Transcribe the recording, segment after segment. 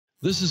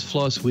This is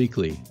FLOSS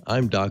Weekly.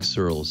 I'm Doc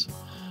Searls.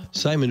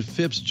 Simon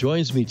Phipps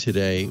joins me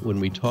today when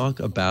we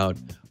talk about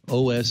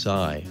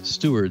OSI,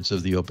 Stewards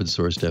of the Open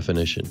Source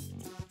Definition.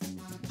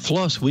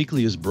 FLOSS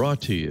Weekly is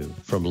brought to you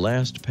from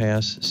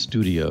LastPass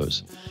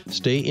Studios.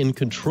 Stay in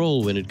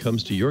control when it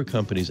comes to your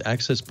company's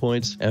access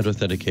points and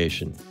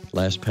authentication.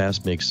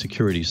 LastPass makes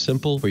security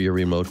simple for your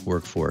remote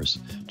workforce.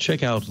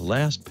 Check out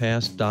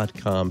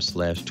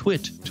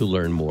lastpass.com/twit to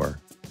learn more.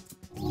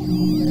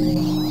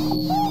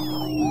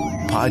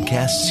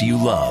 Podcasts you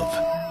love.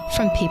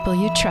 From people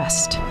you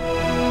trust.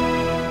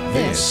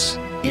 This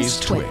is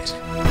TWiT.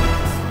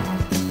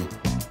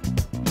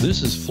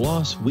 This is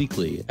FLOSS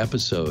Weekly,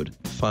 episode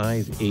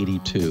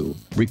 582,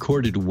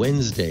 recorded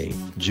Wednesday,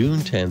 June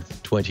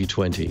 10th,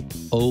 2020,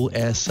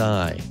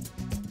 OSI.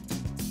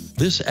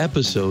 This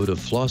episode of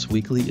FLOSS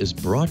Weekly is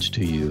brought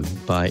to you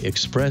by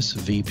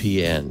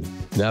ExpressVPN.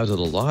 Now that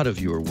a lot of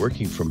you are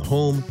working from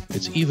home,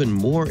 it's even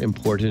more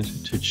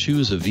important to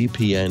choose a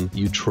VPN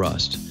you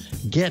trust.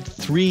 Get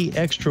 3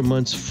 extra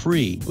months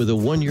free with a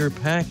 1-year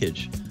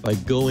package by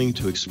going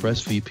to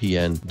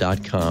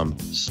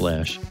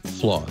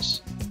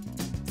expressvpn.com/floss.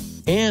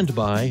 And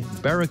by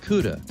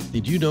Barracuda.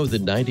 Did you know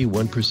that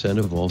 91%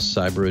 of all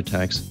cyber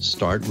attacks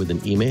start with an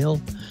email?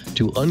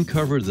 To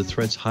uncover the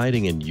threats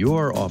hiding in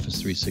your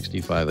Office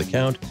 365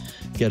 account,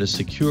 get a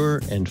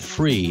secure and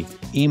free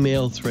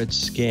email threat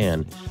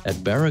scan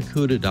at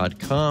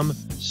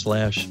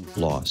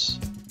barracuda.com/loss.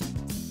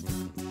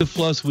 The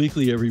FLOSS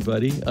Weekly,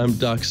 everybody. I'm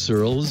Doc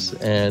Searls,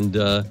 and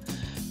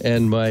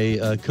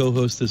my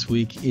co-host this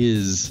week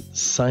is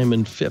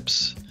Simon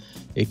Phipps,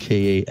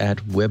 a.k.a. at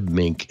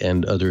WebMink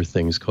and other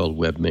things called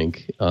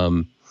WebMink.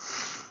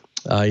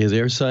 Are you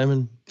there,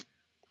 Simon?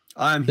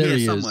 I'm there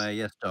here somewhere,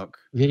 yes, Doc.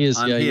 He is.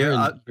 I'm yeah, here,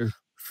 you're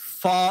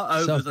far over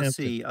the Southampton.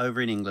 sea, over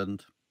in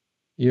England.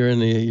 You're in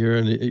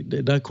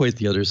the not quite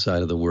the other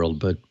side of the world,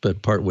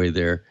 but partway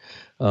there.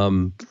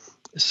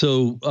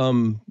 So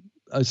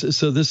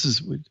this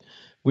is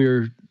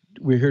we're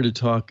here to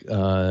talk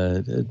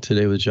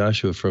today with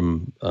Joshua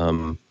from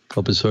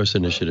Open Source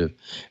Initiative.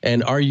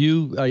 And are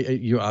you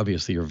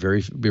obviously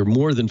you're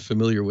more than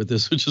familiar with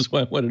this, which is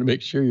why I wanted to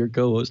make sure you're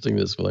co-hosting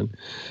this one.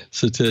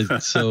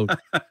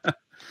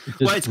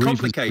 Well, it's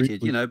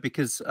complicated,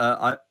 because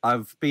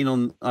I've been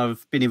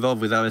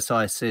involved with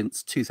OSI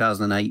since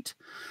 2008.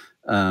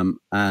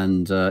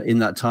 And in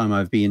that time,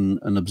 I've been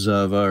an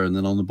observer and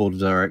then on the board of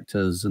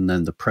directors and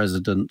then the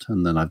president.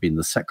 And then I've been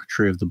the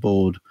secretary of the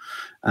board.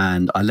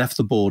 And I left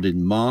the board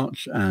in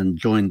March and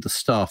joined the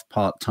staff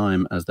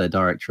part-time as their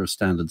director of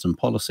standards and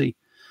policy.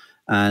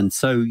 And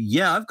so,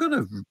 yeah, I've got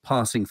a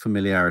passing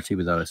familiarity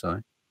with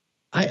OSI.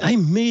 I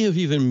may have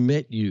even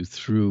met you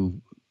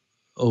through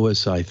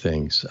OSI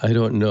things. I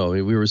don't know.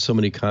 We were so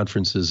many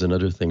conferences and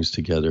other things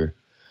together.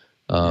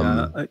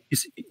 You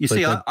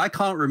see, I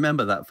can't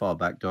remember that far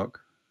back,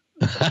 Doc.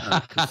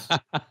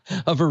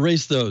 I've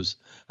erased those.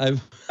 I'm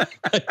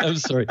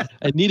sorry.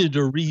 I needed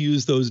to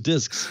reuse those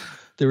discs.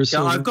 They were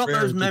so I've got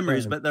those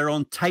memories, but they're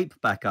on tape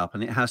backup,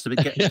 and it has to be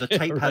the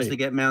tape has to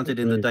get mounted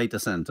in the data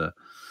center.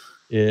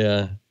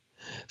 Yeah.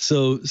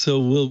 So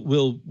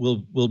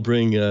we'll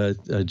bring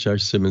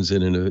Josh Simmons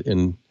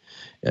in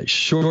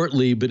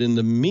shortly, but in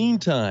the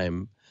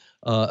meantime,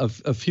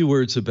 a few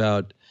words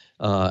about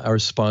our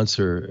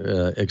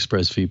sponsor,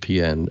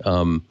 ExpressVPN.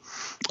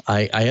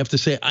 I have to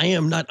say I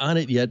am not on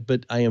it yet,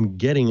 but I am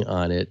getting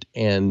on it.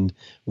 And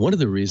one of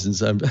the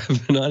reasons I've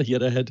been on it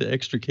yet, I had to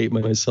extricate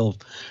myself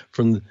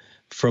from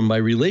my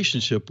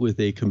relationship with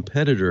a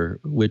competitor,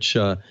 which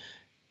was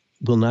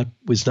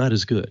not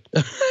as good.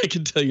 I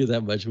can tell you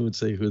that much. I won't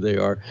say who they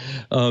are.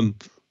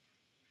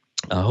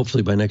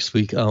 Hopefully by next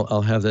week,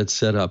 I'll have that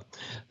set up.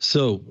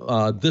 So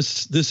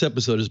this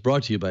episode is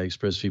brought to you by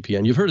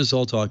ExpressVPN. You've heard us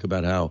all talk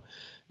about how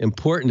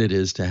important it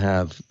is to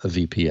have a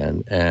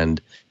VPN.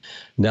 And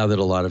now that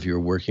a lot of you are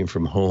working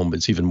from home,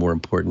 it's even more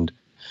important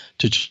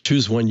to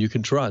choose one you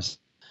can trust.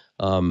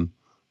 I've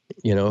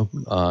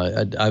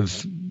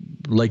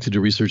liked to do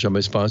research on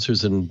my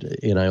sponsors, and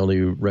I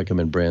only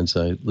recommend brands,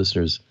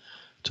 listeners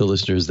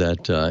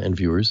that and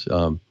viewers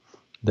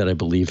that I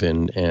believe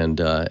in, and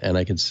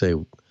I can say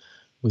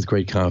with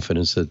great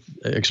confidence that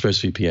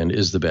ExpressVPN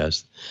is the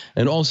best.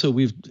 And also,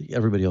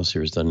 everybody else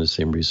here has done the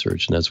same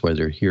research, and that's why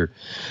they're here.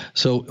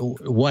 So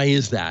why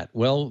is that?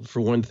 Well, for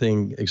one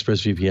thing,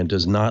 ExpressVPN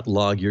does not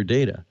log your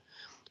data.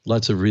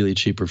 Lots of really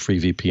cheap or free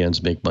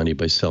VPNs make money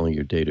by selling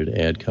your data to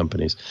ad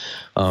companies.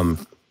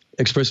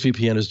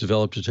 ExpressVPN has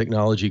developed a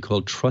technology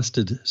called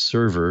Trusted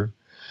Server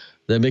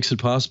that makes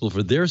it possible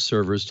for their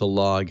servers to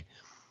log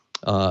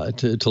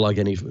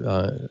any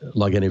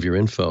of your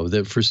info.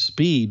 That for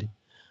speed,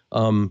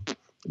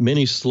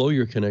 many slow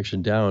your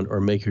connection down or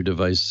make your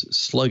device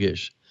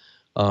sluggish.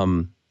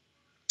 With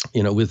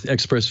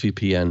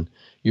ExpressVPN,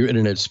 your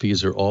internet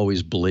speeds are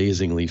always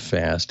blazingly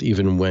fast.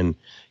 Even when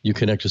you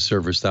connect to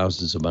servers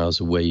thousands of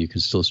miles away, you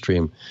can still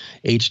stream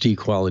HD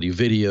quality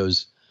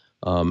videos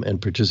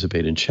and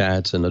participate in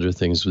chats and other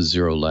things with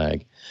zero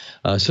lag.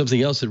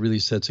 Something else that really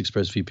sets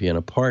ExpressVPN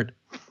apart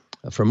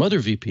from other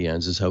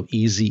VPNs is how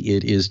easy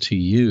it is to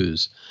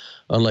use.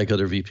 Unlike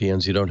other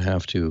VPNs, you don't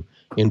have to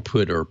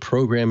input or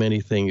program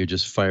anything. You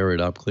just fire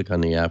it up, click on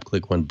the app,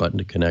 click one button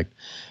to connect.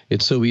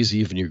 It's so easy,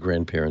 even your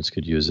grandparents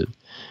could use it.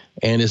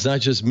 And it's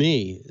not just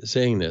me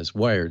saying this.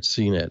 Wired,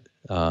 CNET,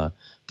 The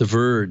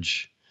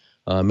Verge,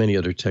 many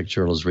other tech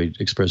journals rate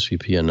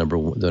ExpressVPN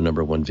the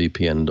number one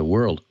VPN in the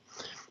world.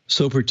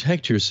 So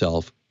protect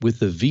yourself with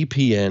the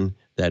VPN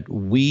that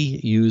we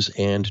use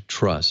and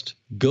trust.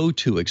 Go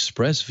to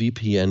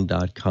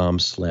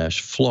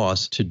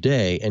expressvpn.com/floss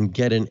today and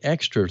get an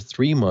extra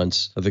 3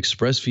 months of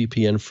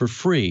ExpressVPN for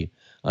free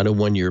on a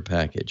 1-year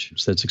package.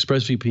 So that's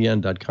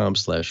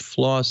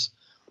expressvpn.com/floss,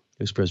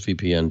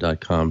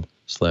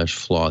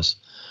 expressvpn.com/floss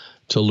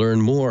to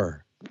learn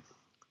more.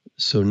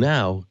 So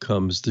now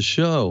comes the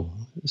show.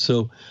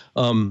 So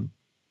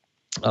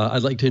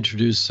I'd like to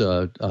introduce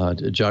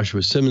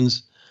Joshua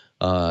Simmons.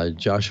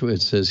 Joshua,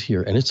 it says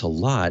here, and it's a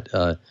lot,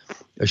 a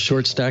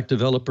short stack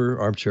developer,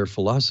 armchair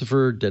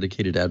philosopher,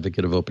 dedicated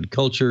advocate of open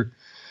culture,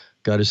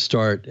 got his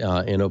start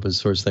in open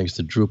source thanks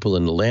to Drupal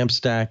and the LAMP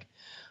stack,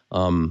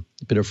 been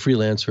a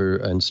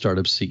freelancer and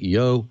startup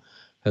CEO,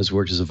 has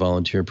worked as a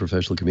volunteer and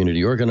professional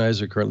community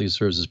organizer, currently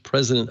serves as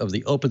president of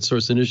the Open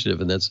Source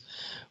Initiative, and that's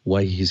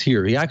why he's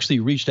here. He actually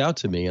reached out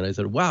to me, and I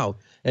thought, wow.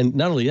 And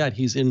not only that,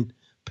 he's in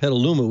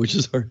Petaluma, which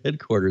is our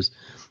headquarters.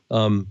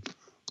 And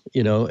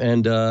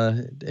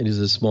he's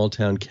a small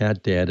town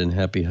cat dad and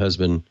happy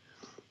husband,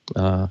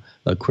 a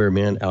queer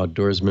man,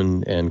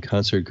 outdoorsman, and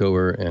concert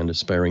goer, and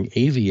aspiring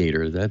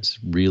aviator. That's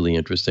really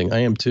interesting.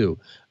 I am too.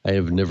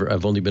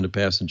 I've only been a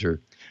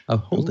passenger.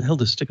 I've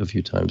held a stick a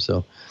few times,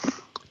 so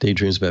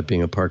daydreams about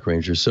being a park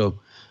ranger. So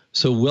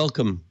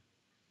welcome,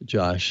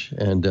 Josh,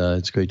 and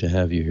it's great to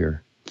have you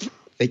here.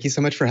 Thank you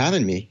so much for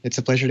having me. It's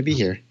a pleasure to be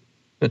here.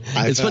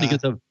 It's funny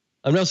because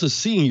I'm also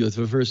seeing you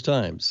for the first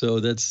time, so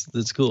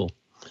that's cool.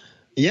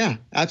 Yeah,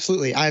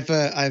 absolutely.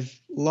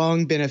 I've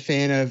long been a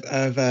fan of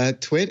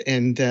TWiT,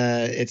 and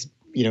it's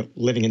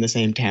living in the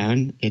same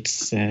town.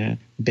 It's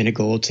been a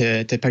goal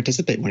to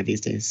participate one of these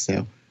days.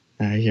 So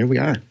here we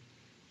are.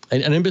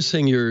 And I'm just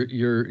saying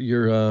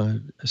you're a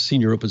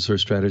senior open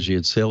source strategy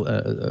at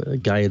a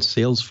guy at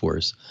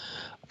Salesforce.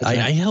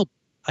 I held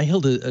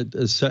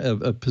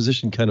a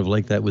position kind of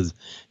like that with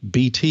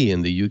BT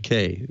in the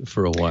UK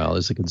for a while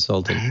as a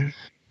consultant.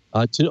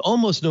 To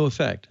almost no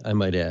effect, I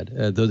might add,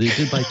 though they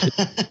did buy.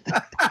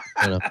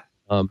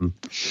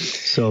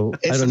 So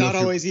it's I don't know not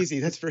always easy,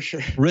 that's for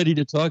sure. Ready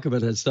to talk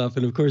about that stuff,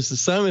 and of course, the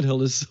Simon Hill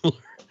has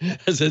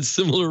had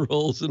similar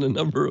roles in a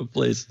number of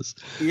places.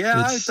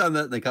 Yeah, I've done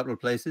that in a couple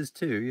of places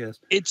too. Yes,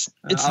 it's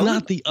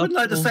not the. I would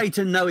like to say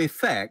to no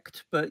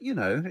effect, but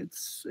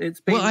it's been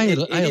it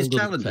is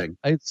challenging.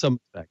 I had some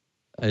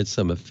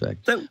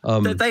effect. So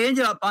they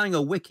ended up buying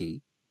a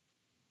wiki.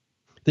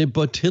 They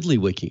bought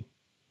TiddlyWiki.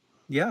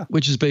 Yeah,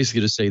 which is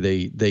basically to say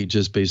they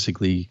just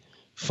basically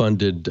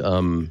funded.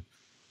 Oh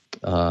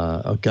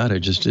God,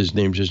 his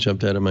name just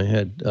jumped out of my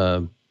head.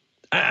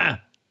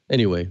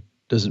 Anyway,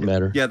 doesn't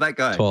matter. Yeah, that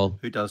guy tall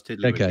who does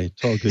TiddlyWiki. That guy,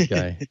 tall, good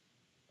guy.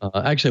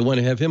 Actually, I want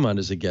to have him on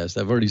as a guest.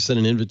 I've already sent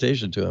an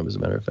invitation to him, as a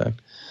matter of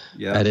fact,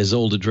 at his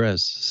old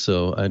address.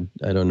 So I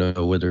don't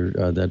know whether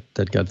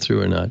that got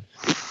through or not.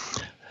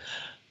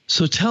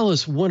 So tell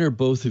us, what are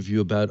both of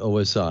you about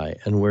OSI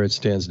and where it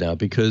stands now?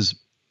 Because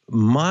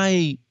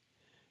my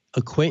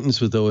acquaintance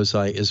with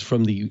OSI is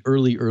from the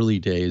early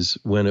days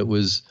when it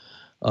was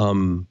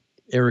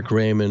Eric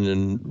Raymond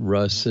and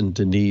Russ and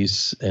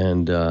Denise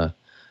and what's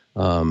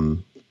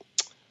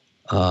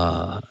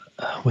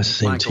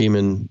his name?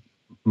 Tiemann,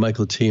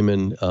 Michael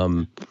Tiemann,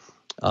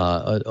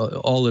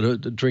 all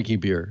at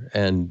drinking beer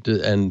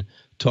and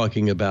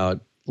talking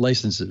about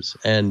licenses.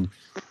 And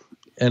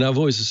I've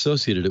always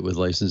associated it with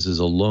licenses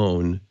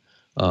alone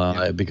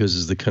because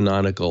it's the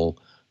canonical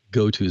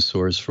go-to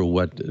source for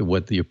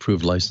what the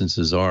approved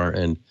licenses are,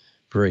 and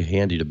very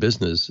handy to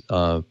business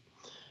or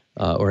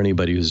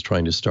anybody who's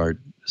trying to start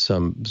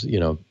some,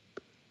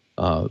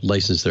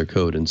 license their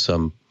code in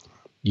some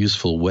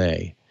useful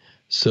way.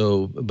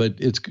 So, but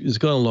it's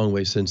gone a long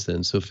way since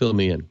then. So fill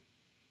me in.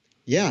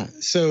 Yeah.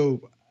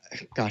 So,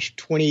 gosh,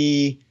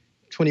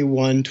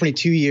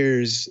 22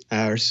 years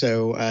or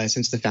so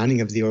since the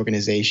founding of the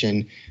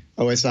organization,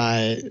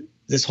 OSI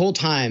this whole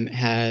time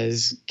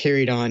has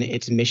carried on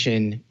its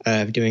mission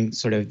of doing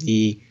sort of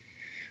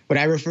what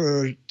I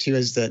refer to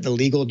as the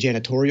legal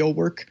janitorial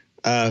work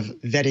of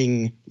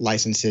vetting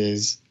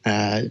licenses,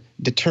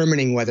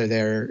 determining whether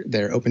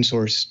they're open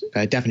source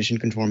definition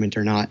conformant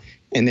or not,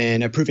 and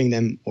then approving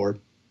them or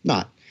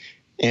not.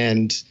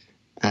 And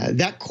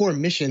that core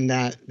mission,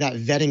 that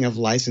vetting of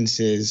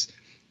licenses,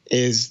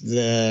 is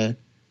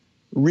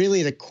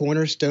really the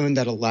cornerstone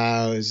that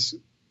allows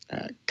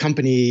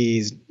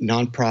companies,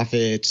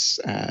 nonprofits,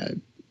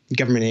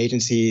 government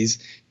agencies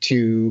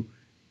to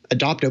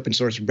adopt open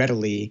source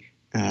readily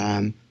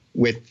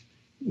with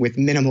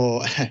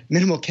minimal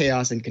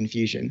chaos and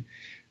confusion.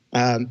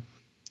 But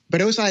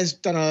OSI has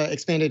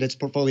expanded its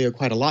portfolio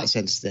quite a lot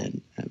since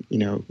then.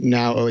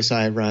 Now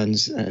OSI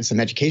runs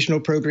some educational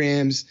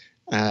programs,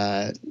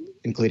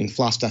 including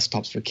FLOSS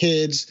desktops for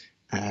kids.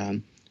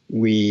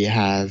 We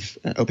have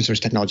open source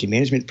technology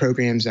management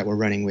programs that we're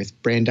running with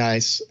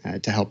Brandeis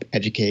to help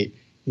educate,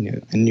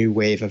 a new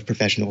wave of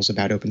professionals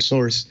about open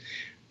source.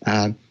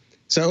 So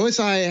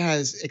OSI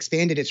has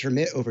expanded its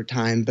remit over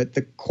time, but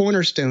the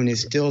cornerstone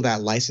is still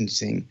that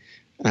licensing.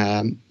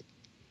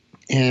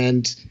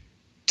 And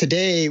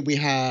today we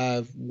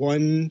have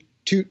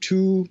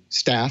two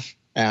staff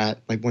at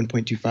like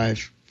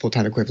 1.25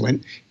 full-time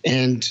equivalent,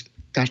 and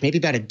maybe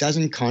about a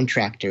dozen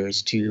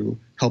contractors to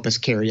help us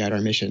carry out our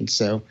mission.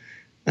 So,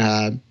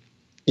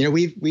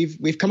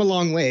 we've come a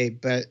long way,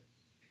 but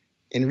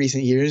in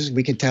recent years,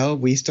 we can tell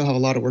we still have a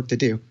lot of work to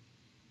do.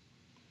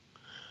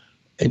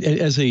 And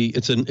it's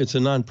a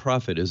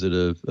nonprofit. Is it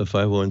a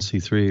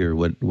 501c3 or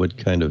what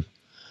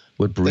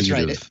breed? That's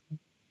right. of?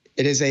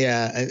 It is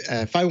a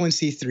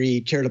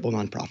 501c3 charitable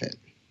nonprofit.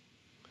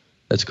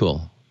 That's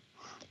cool.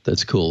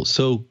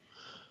 So,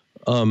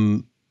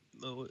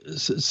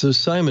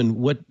 Simon,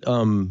 what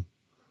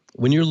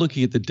when you're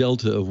looking at the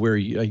delta of where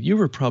you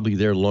were probably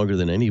there longer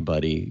than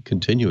anybody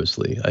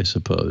continuously, I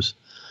suppose.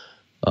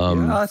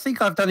 I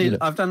think I've done it.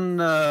 I've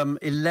done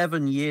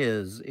 11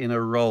 years in a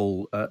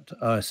role at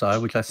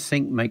OSI, which I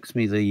think makes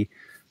me the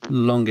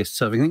longest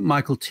serving. I think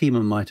Michael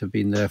Tiemann might have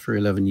been there for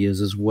 11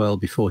 years as well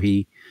before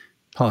he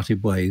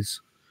parted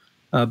ways.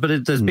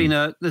 But there's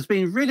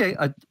been really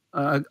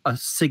a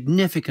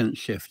significant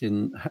shift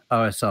in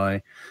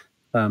OSI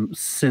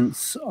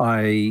since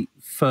I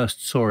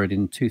first saw it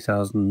in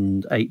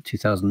 2008,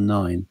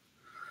 2009,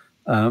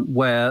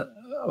 where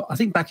I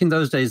think back in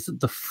those days,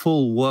 the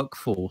full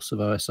workforce of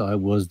OSI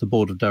was the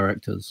board of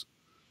directors.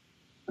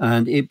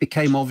 And it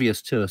became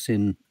obvious to us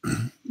in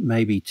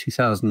maybe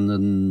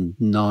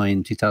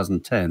 2009,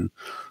 2010,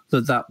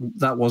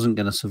 that wasn't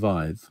going to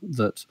survive,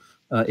 that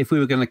if we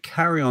were going to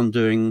carry on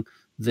doing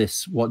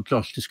this, what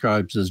Josh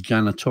describes as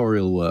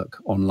janitorial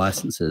work on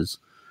licenses,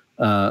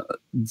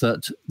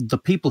 that the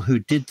people who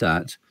did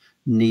that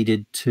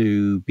needed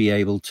to be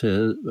able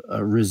to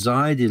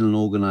reside in an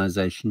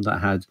organization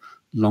that had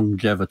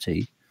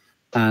longevity,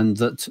 and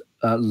that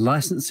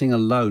licensing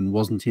alone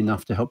wasn't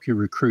enough to help you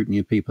recruit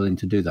new people in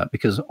to do that,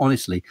 because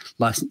honestly,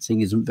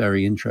 licensing isn't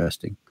very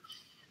interesting.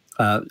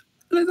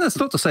 That's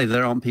not to say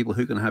there aren't people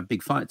who can have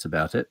big fights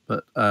about it,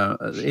 but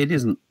it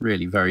isn't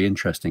really very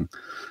interesting.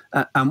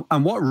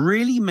 And what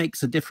really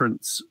makes a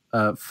difference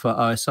for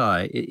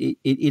OSI,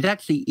 it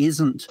actually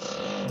isn't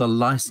the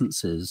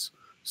licenses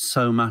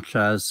so much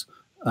as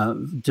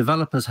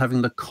developers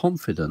having the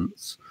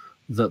confidence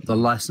that the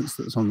license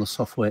that's on the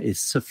software is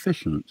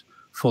sufficient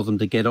for them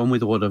to get on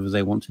with whatever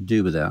they want to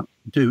do with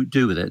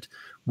it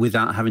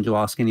without having to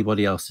ask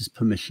anybody else's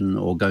permission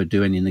or go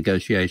do any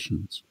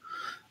negotiations.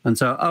 And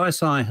so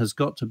OSI has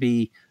got to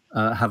be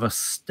have a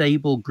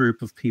stable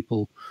group of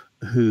people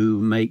who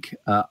make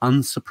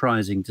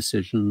unsurprising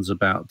decisions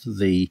about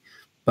the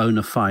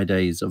bona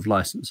fides of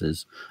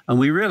licenses. And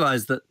we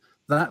realized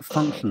that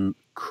function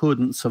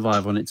couldn't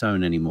survive on its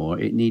own anymore.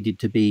 It needed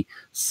to be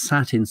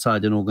sat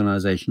inside an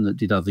organization that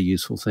did other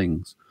useful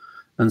things.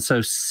 And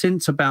so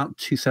since about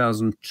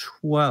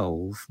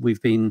 2012,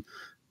 we've been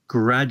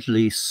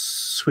gradually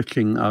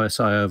switching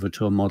OSI over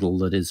to a model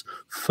that is,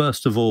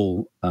 first of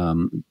all,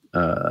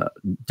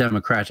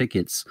 democratic,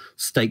 it's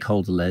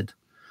stakeholder-led.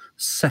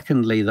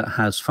 Secondly, that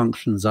has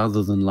functions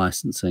other than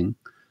licensing.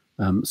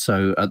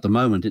 So at the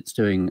moment, it's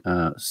doing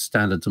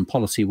standards and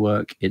policy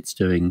work. It's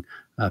doing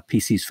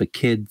PCs for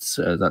kids.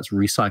 That's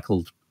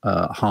recycled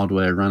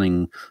hardware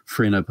running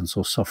free and open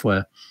source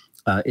software.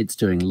 It's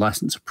doing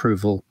license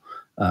approval.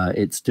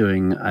 It's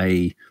doing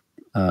a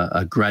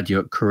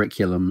graduate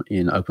curriculum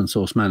in open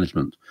source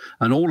management.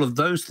 And all of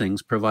those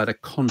things provide a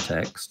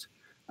context.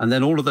 And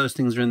then all of those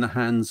things are in the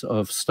hands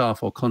of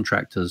staff or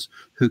contractors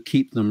who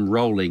keep them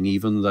rolling,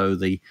 even though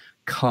the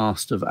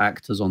cast of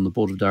actors on the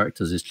board of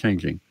directors is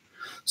changing.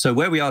 So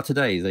where we are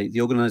today,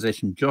 the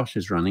organization Josh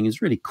is running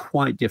is really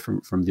quite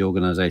different from the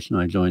organization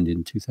I joined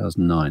in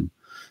 2009.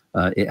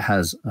 It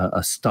has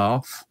a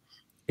staff.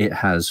 It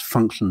has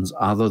functions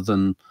other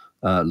than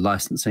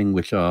licensing,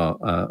 which are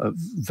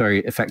very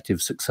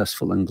effective,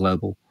 successful, and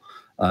global.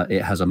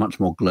 It has a much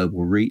more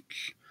global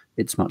reach.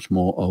 It's much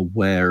more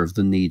aware of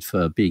the need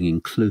for being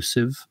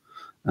inclusive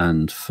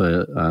and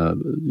for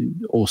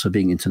also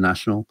being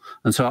international.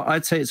 And so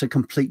I'd say it's a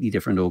completely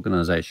different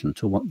organization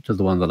to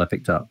the one that I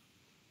picked up.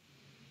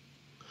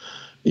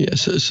 Yeah.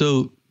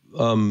 So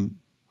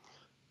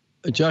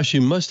Josh,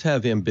 you must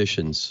have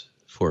ambitions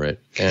for it,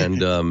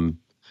 and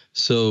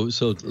so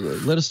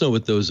let us know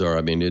what those are.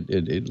 I mean,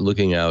 it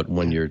looking out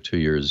 1 year, 2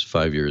 years,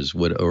 5 years,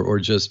 or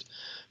just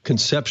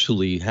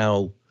conceptually,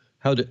 how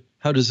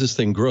does this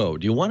thing grow?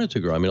 Do you want it to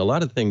grow? I mean, a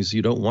lot of things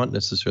you don't want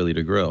necessarily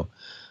to grow.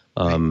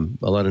 A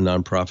lot of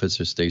nonprofits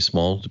are stay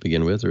small to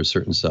begin with, or a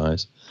certain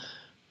size.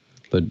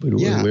 But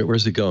yeah.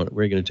 Where's it going?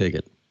 Where are you going to take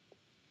it?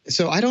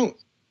 So I don't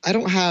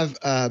have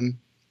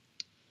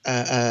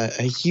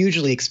a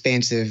hugely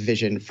expansive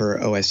vision for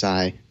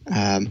OSI.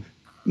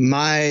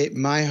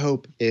 My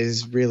hope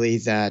is really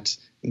that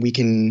we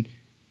can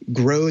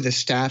grow the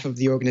staff of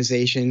the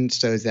organization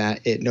so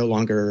that it no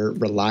longer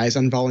relies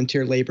on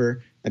volunteer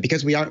labor.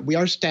 Because we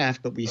are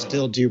staff, but we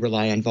still do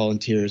rely on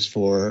volunteers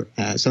for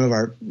some of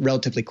our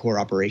relatively core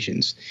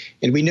operations.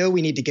 And we know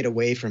we need to get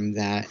away from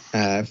that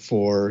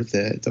for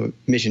the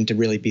mission to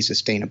really be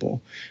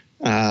sustainable.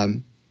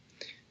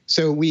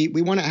 So we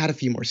want to add a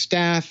few more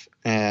staff.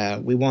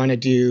 We want to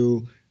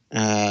do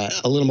a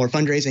little more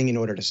fundraising in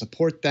order to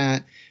support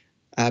that.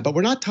 But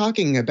we're not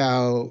talking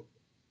about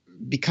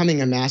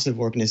becoming a massive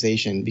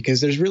organization,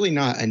 because there's really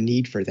not a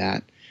need for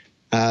that.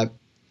 Now,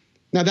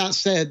 that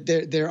said,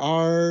 there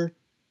are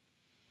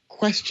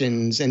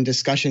questions and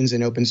discussions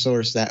in open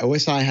source that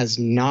OSI has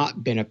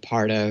not been a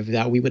part of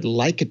that we would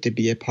like it to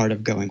be a part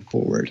of going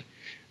forward.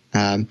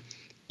 In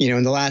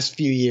the last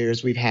few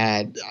years, we've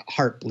had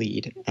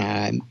Heartbleed,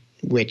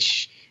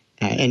 which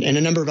and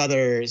a number of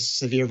other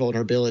severe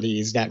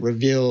vulnerabilities that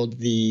revealed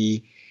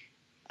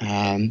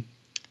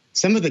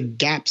some of the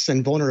gaps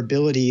and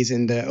vulnerabilities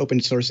in the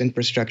open source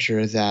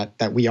infrastructure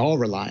that we all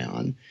rely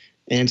on.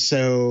 And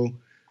so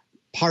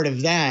part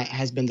of that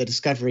has been the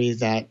discovery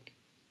that,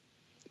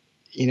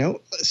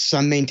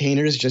 some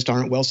maintainers just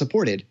aren't well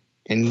supported.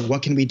 And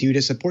what can we do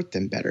to support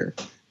them better?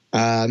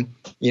 In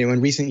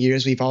recent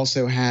years, we've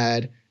also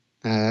had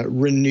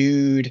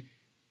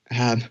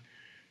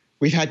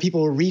we've had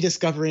people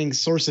rediscovering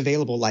source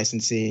available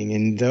licensing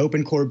and the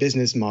open core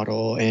business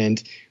model.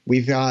 And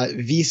we've got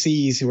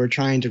VCs who are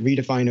trying to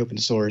redefine open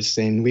source.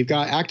 And we've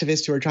got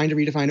activists who are trying to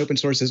redefine open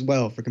source as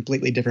well for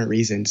completely different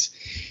reasons.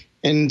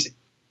 And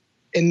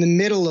in the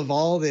middle of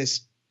all this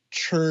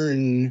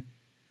churn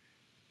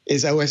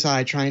is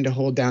OSI trying to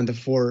hold down the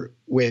fort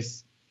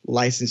with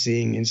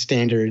licensing and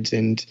standards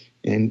and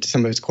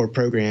some of its core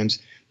programs.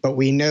 But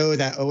we know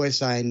that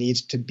OSI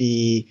needs to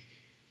be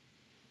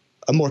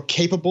a more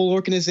capable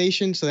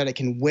organization so that it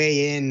can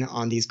weigh in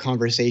on these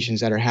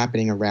conversations that are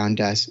happening around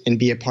us and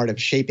be a part of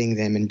shaping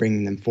them and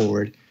bringing them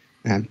forward.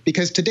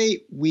 Because to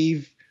date,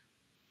 we've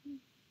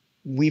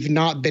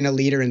not been a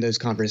leader in those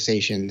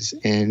conversations,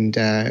 and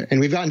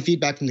we've gotten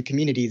feedback from the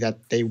community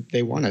that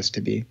they want us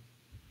to be.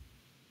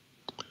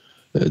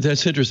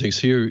 That's interesting.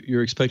 So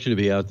you're expected to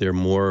be out there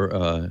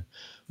more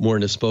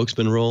in a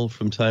spokesman role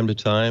from time to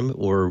time,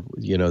 or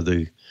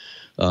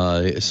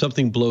if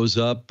something blows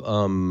up.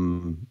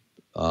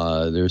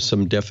 There's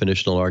some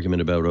definitional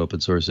argument about open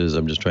sources.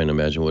 I'm just trying to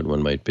imagine what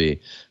one might be.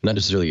 Not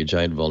necessarily a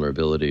giant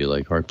vulnerability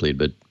like Heartbleed,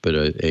 but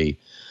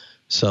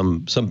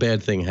some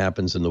bad thing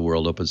happens in the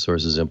world. Open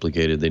source is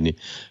implicated. They need,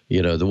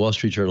 the Wall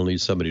Street Journal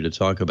needs somebody to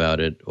talk about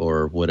it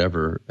or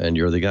whatever, and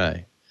you're the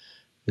guy.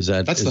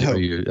 That's the hope.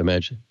 You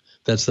imagine?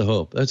 That's the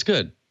hope. That's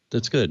good.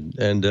 That's good.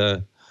 And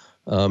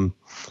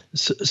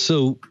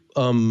So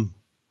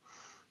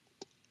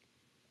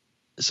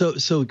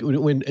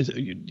when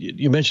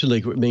you mentioned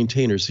like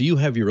maintainers, so you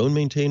have your own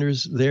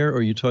maintainers there, or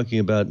are you talking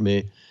about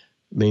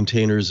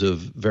maintainers of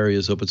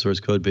various open source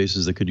code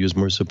bases that could use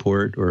more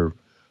support, or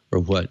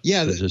what?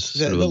 Yeah,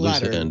 the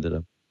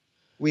latter.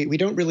 We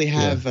don't really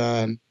have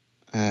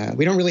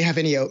we don't really have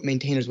any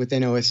maintainers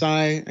within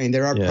OSI. I mean,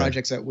 there are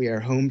projects that we are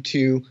home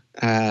to,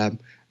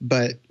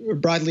 but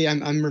broadly,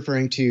 I'm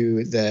referring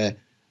to the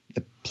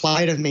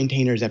plight of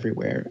maintainers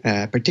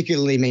everywhere,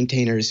 particularly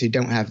maintainers who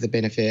don't have the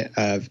benefit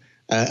of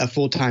a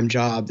full-time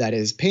job that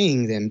is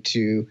paying them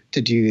to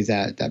do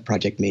that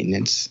project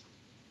maintenance.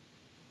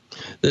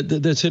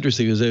 That's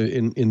interesting, because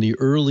in the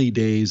early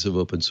days of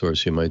open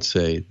source, you might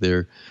say,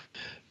 there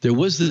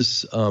was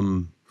this.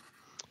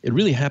 It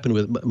really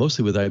happened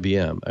mostly with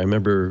IBM. I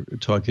remember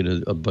talking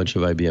to a bunch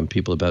of IBM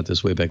people about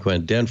this way back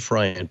when. Dan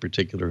Fry, in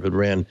particular, who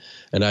ran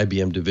an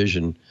IBM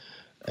division,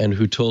 and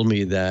who told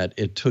me that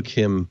it took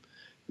him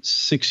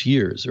 6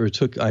 years, or it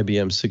took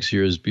IBM 6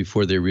 years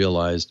before they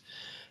realized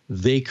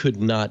they could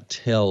not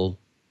tell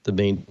the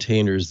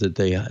maintainers that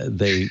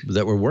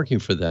that were working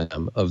for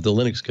them of the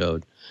Linux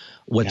code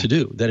what to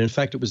do. That in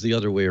fact it was the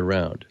other way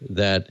around.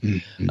 That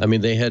I mean,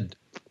 they had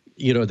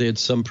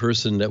some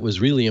person that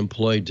was really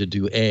employed to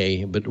do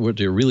A, but what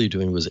they were really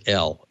doing was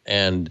L.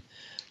 And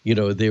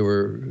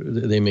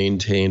they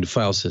maintained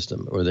file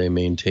system, or they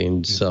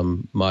maintained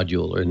some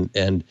module,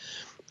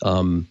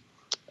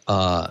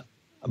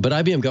 but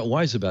IBM got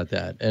wise about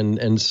that,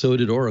 and so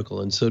did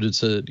Oracle, and so did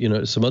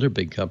some other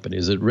big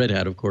companies. Red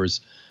Hat, of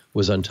course,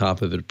 was on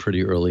top of it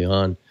pretty early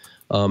on.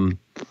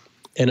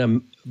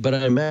 But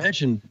I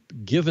imagine,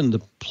 given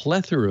the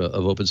plethora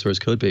of open source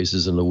code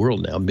bases in the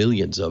world now,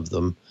 millions of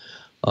them,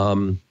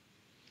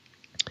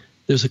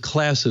 there's a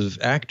class of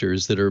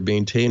actors that are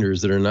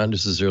maintainers that are not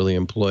necessarily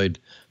employed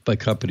by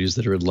companies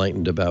that are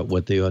enlightened about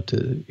what they ought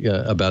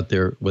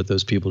to what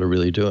those people are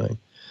really doing.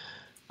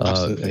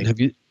 Absolutely.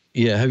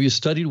 Have you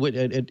studied what?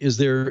 Is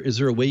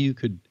there a way you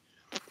could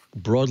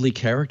broadly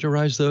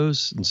characterize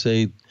those and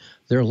say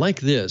they're like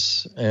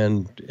this,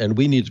 and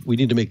we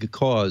need to make a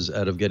cause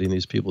out of getting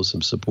these people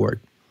some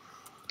support?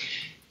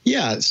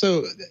 Yeah.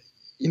 So,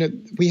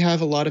 we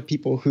have a lot of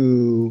people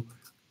who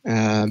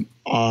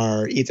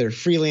are either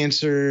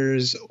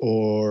freelancers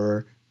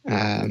or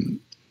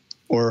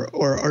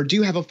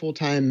do have a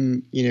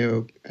full-time,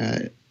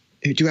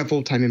 do have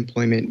full-time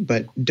employment,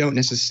 but don't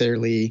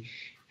necessarily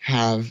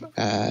have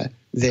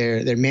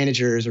their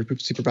managers or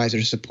group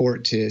supervisors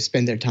support to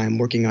spend their time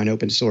working on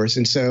open source.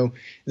 And so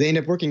they end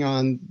up working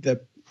on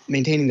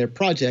maintaining their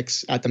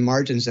projects at the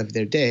margins of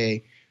their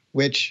day,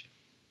 which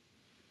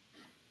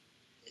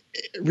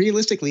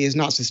realistically is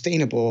not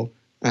sustainable.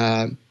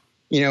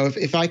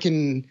 If I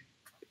can,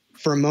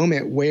 for a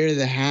moment, wear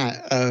the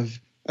hat of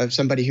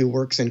somebody who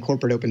works in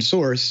corporate open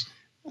source,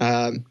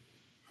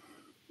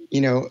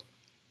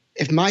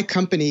 if my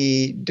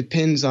company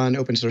depends on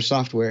open source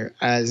software,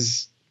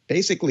 as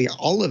basically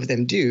all of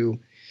them do,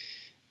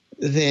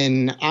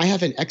 then I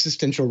have an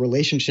existential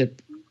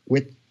relationship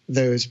with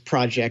those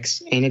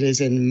projects, and it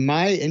is in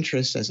my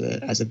interest as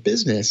a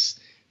business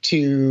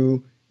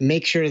to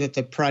make sure that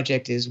the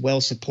project is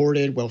well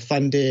supported, well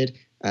funded,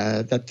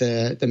 that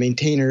the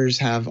maintainers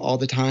have all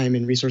the time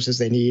and resources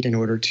they need in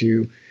order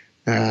to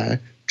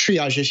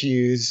triage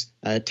issues,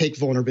 take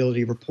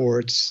vulnerability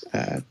reports,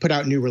 put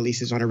out new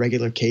releases on a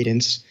regular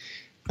cadence.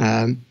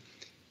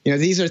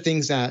 These are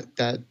things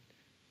that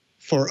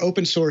for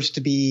open source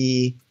to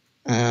be,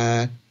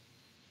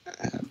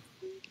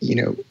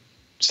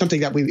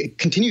 something that we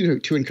continue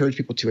to encourage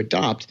people to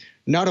adopt.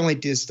 Not only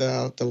does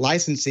the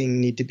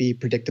licensing need to be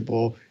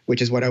predictable,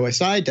 which is what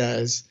OSI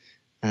does,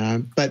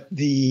 but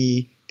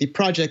the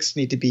projects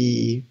need to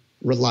be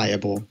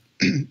reliable,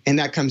 and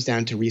that comes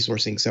down to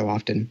resourcing so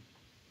often.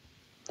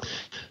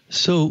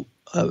 So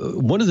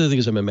one of the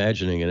things I'm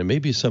imagining, and it may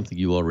be something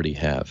you already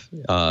have,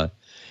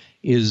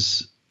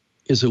 is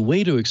a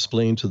way to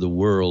explain to the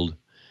world,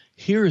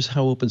 here's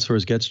how open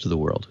source gets to the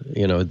world.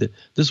 This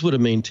is what a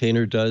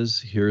maintainer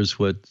does. Here's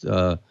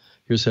how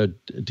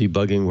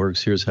debugging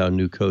works. Here's how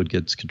new code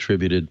gets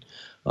contributed.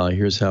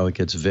 Here's how it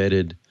gets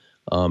vetted.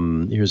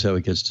 Here's how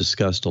it gets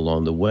discussed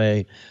along the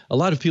way. A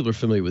lot of people are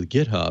familiar with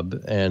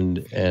GitHub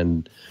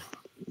and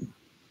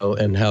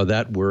how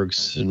that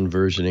works and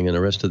versioning and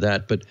the rest of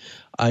that. But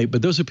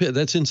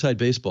that's inside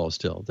baseball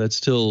still. That's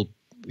still,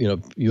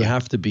 you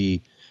have to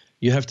be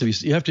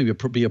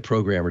a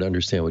programmer to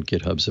understand what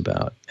GitHub's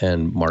about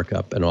and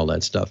markup and all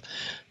that stuff.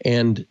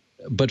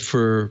 But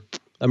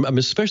I'm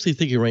especially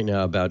thinking right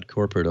now about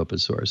corporate open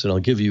source, and I'll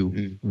give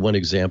you one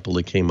example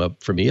that came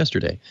up for me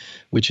yesterday,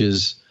 which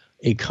is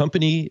a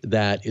company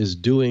that is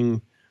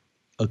doing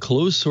a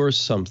closed source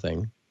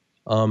something.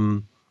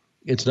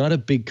 It's not a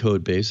big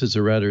code base. It's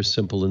a rather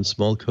simple and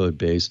small code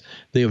base.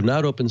 They have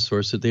not open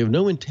sourced it. They have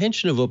no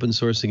intention of open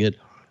sourcing it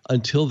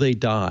until they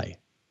die.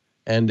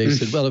 And they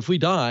said, well, if we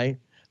die,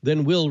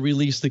 then we'll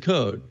release the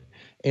code.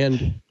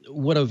 And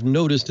what I've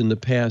noticed in the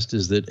past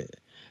is that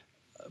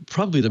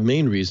probably the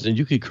main reason, and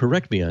you could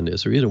correct me on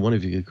this, or either one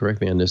of you could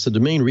correct me on this, that the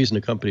main reason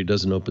a company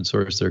doesn't open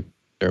source, they're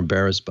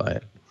embarrassed by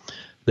it.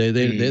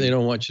 They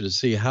don't want you to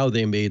see how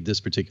they made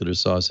this particular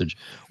sausage,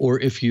 or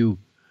if you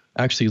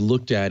actually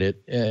looked at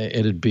it,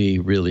 it'd be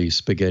really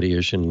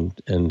spaghetti-ish. And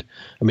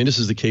I mean, this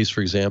is the case,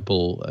 for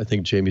example, I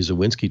think Jamie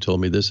Zawinski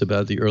told me this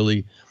about the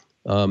early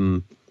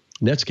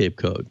Netscape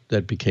code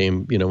that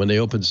became, when they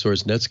open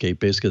sourced Netscape,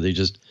 basically they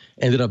just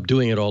ended up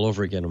doing it all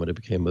over again when it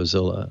became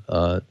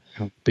Mozilla,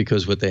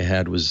 because what they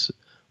had was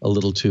a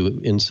little too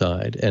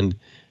inside.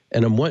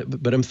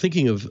 But I'm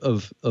thinking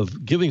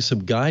of giving some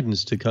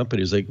guidance to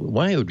companies, like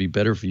why it would be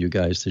better for you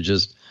guys to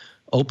just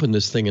open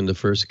this thing in the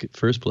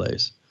first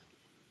place.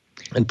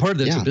 And part of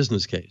that's a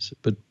business case,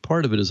 but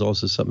part of it is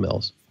also something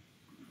else.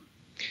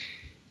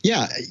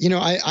 Yeah,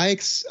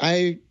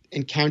 I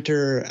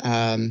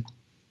encounter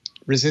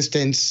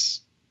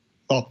resistance.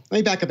 Well, let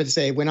me back up and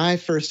say, when I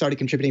first started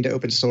contributing to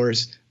open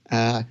source,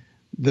 the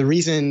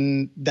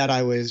reason that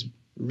I was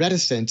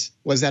reticent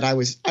was that I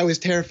was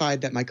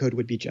terrified that my code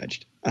would be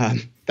judged.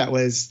 That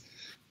was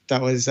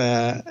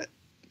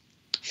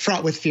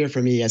fraught with fear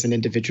for me as an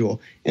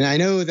individual, and I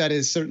know that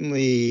is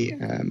certainly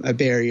a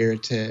barrier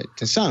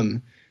to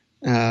some.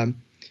 The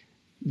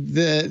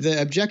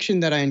objection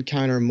that I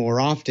encounter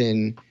more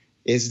often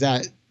is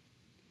that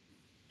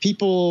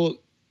people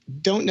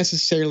don't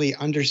necessarily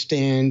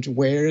understand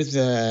where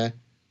the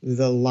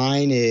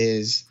line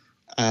is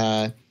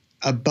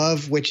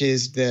above which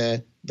is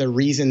the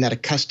reason that a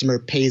customer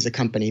pays a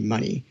company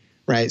money,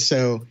 right?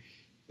 So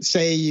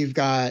say you've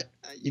got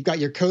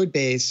your code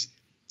base,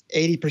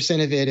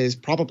 80% of it is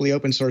probably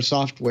open source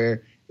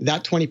software.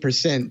 That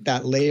 20%,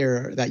 that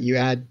layer that you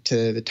add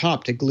to the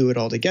top to glue it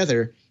all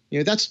together,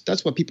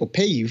 that's what people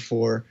pay you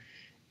for.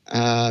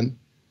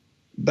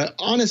 But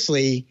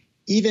honestly,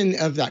 even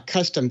of that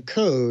custom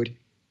code,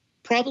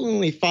 probably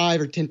only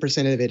 5 or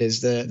 10% of it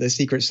is the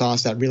secret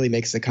sauce that really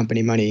makes the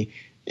company money.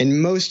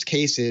 In most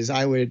cases,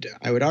 I would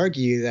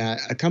argue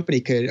that a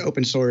company could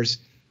open source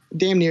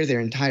damn near their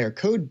entire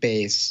code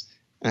base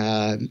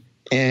and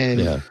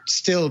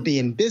still be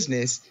in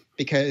business,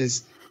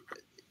 because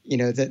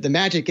the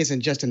magic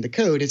isn't just in the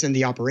code; it's in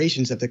the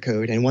operations of the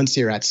code. And once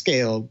you're at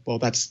scale, well,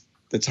 that's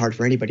hard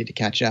for anybody to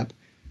catch up.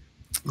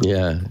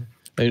 Yeah,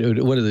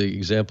 one of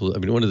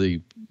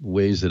the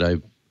ways that I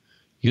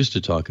used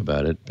to talk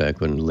about it back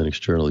when Linux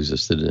Journal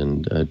existed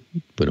and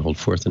would hold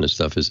forth in this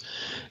stuff is,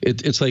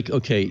 it's like,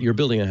 okay, you're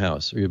building a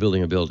house or you're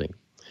building a building,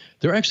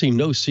 there are actually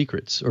no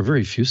secrets, or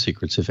very few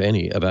secrets, if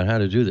any, about how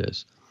to do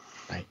this.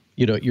 Right.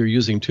 You know, you're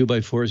using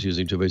 2x4s,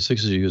 using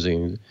 2x6s, you're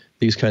using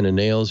these kind of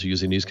nails, you're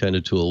using these kind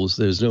of tools.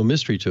 There's no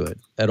mystery to it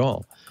at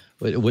all.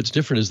 What's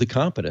different is the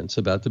competence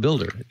about the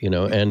builder, you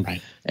know,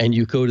 and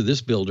you go to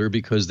this builder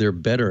because they're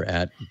better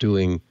at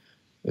building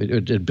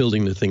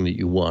the thing that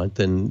you want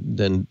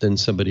than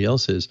somebody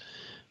else is.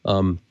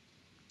 But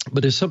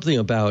there's something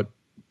about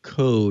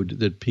code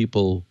that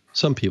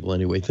some people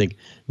anyway, think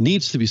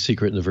needs to be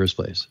secret in the first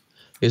place.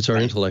 It's our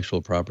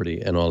intellectual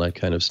property and all that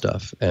kind of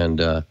stuff.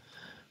 But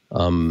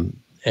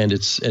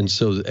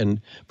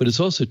it's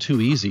also too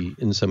easy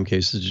in some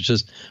cases to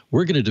just,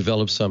 we're going to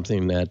develop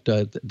something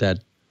that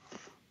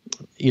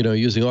you know,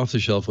 using off the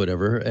shelf,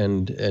 whatever,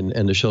 and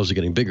the shelves are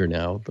getting bigger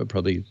now, but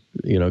probably,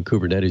 you know,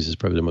 Kubernetes is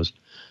probably the most,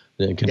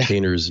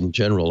 containers in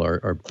general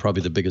are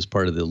probably the biggest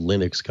part of the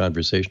Linux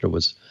conversation,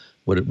 or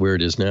where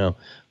it is now,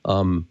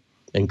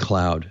 and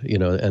cloud, you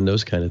know, and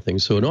those kind of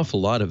things. So an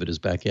awful lot of it is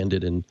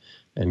back-ended and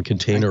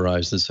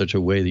containerized in such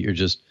a way that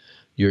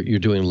you're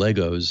doing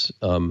Legos.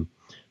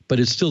 But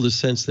it's still the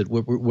sense that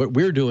what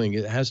we're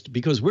doing,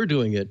 because we're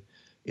doing it,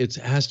 it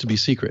has to be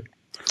secret.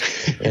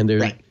 And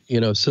there, you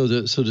know, so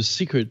the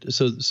secret,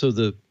 so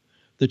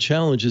the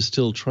challenge is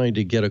still trying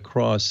to get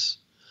across.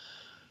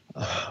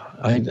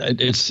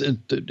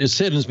 It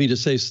saddens me to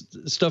say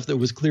stuff that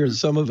was clear to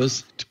some of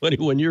us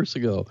 21 years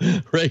ago,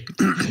 right?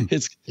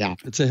 It's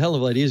a hell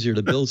of a lot easier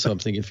to build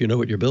something if you know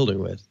what you're building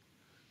with.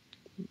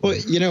 Well,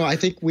 you know, I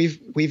think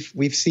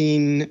we've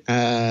seen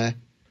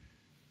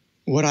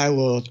what I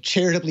will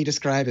charitably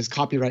describe as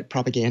copyright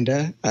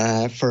propaganda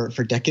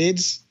for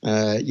decades.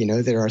 You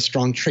know, there are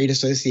strong trade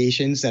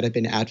associations that have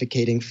been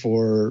advocating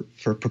for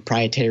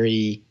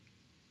proprietary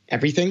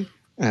everything.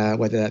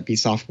 Whether that be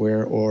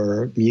software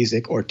or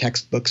music or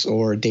textbooks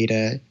or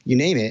data, you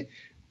name it.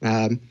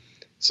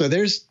 So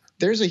there's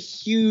a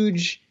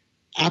huge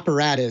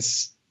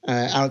apparatus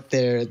out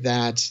there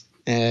that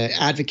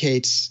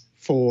advocates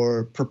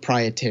for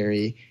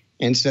proprietary.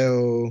 And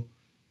so,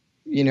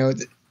 you know,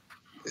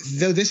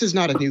 though this is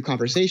not a new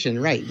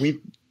conversation, right? We've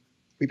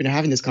been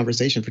having this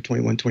conversation for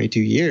 21,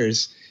 22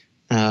 years.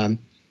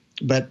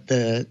 But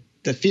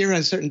the fear,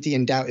 uncertainty,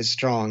 and doubt is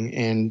strong.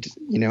 And,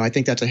 you know, I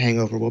think that's a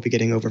hangover we'll be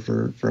getting over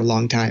for a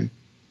long time.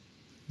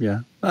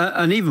 Yeah.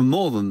 And even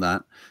more than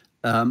that,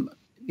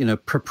 you know,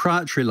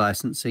 proprietary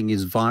licensing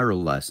is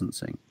viral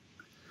licensing.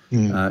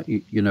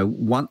 You know,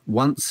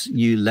 once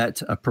you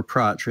let a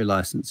proprietary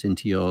license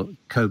into your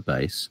code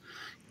base,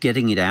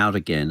 getting it out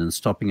again and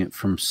stopping it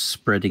from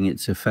spreading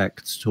its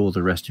effects to all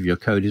the rest of your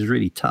code is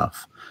really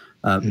tough.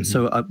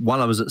 So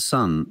while I was at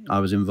Sun, I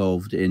was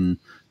involved in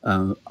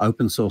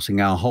open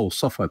sourcing our whole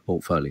software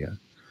portfolio.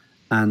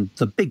 And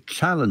the big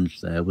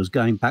challenge there was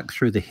going back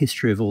through the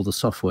history of all the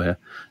software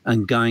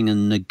and going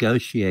and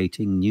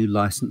negotiating new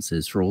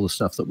licenses for all the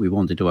stuff that we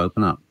wanted to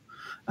open up.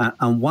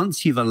 And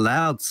once you've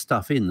allowed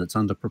stuff in that's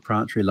under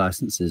proprietary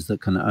licenses that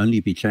can only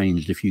be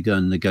changed if you go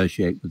and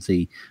negotiate with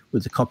the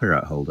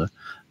copyright holder,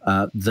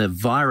 the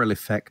viral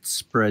effect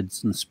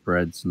spreads and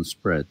spreads and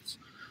spreads.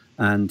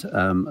 And,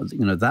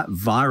 you know, that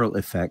viral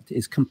effect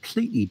is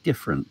completely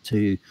different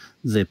to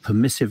the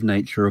permissive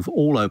nature of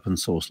all open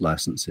source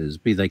licenses,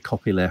 be they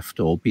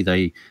copyleft or be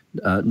they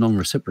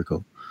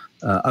non-reciprocal.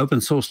 Open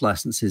source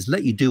licenses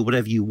let you do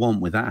whatever you want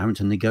without having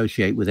to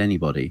negotiate with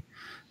anybody,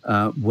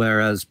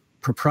 whereas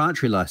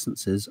proprietary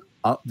licenses,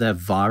 they're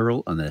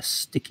viral and they're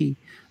sticky,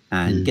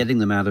 and getting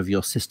them out of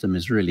your system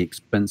is really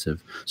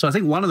expensive. So I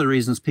think one of the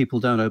reasons people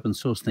don't open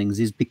source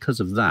things is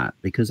because of that,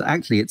 because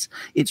actually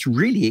it's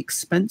really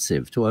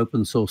expensive to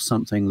open source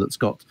something that's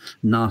got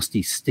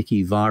nasty,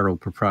 sticky, viral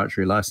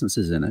proprietary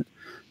licenses in it.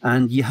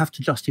 And you have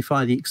to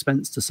justify the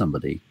expense to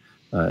somebody.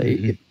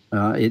 You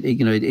know,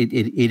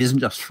 it isn't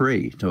just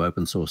free to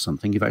open source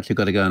something. You've actually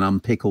got to go and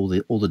unpick all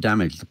the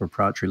damage the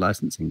proprietary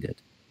licensing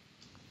did.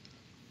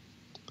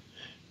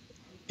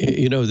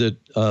 You know, that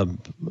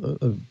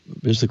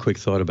just a quick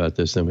thought about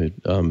this. I mean,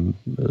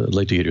 I'd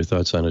like to get your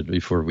thoughts on it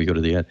before we go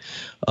to the ad.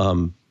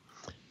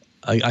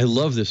 I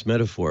love this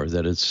metaphor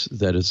that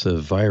it's a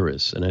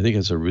virus, and I think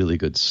it's a really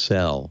good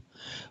sell.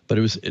 But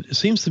it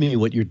seems to me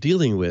what you're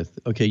dealing with.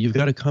 Okay, you've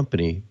got a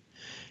company,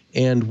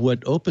 and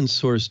what open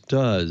source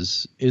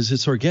does is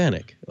it's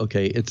organic.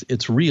 Okay,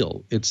 it's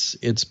real. It's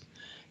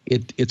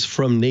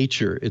from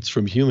nature. It's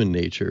from human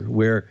nature,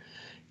 where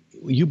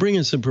you bring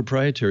in some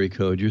proprietary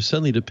code, you're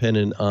suddenly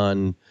dependent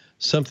on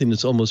something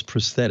that's almost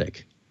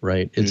prosthetic,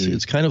 right?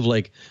 It's kind of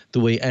like the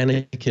way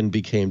Anakin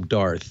became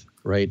Darth,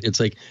 right?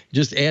 It's like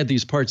just add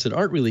these parts that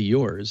aren't really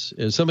yours,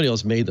 and somebody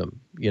else made them,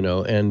 you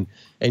know, and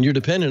you're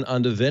dependent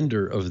on the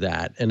vendor of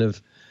that, and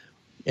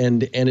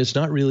it's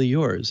not really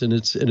yours, and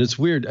it's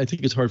weird. I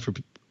think it's hard for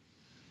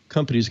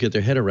companies to get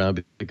their head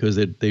around because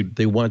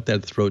they want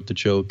that throat to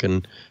choke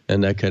and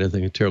that kind of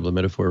thing. A terrible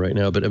metaphor right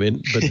now, but I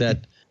mean,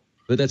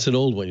 but that's an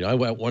old one. You know, I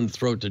want one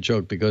throat to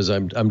choke because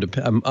I'm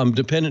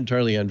dependent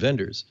entirely on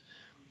vendors.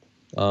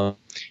 But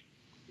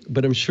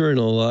I'm sure in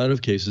a lot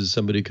of cases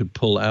somebody could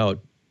pull out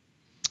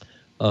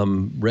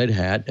Red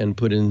Hat and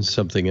put in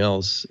something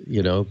else.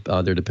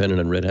 They're dependent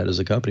on Red Hat as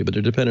a company, but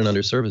they're dependent on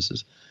their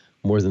services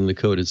more than the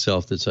code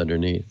itself that's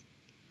underneath.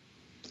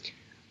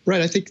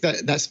 Right. I think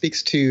that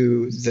speaks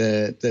to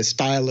the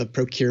style of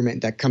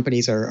procurement that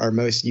companies are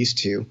most used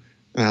to.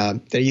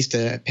 They're used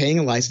to paying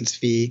a license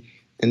fee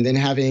and then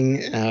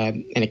having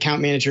an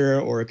account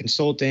manager or a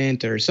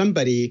consultant or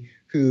somebody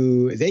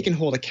who they can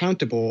hold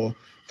accountable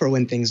for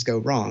when things go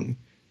wrong.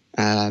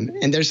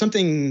 And there's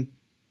something,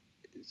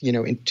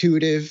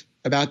 intuitive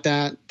about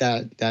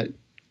that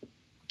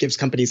gives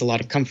companies a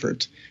lot of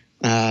comfort.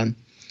 And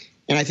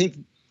I think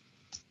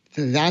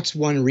that's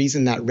one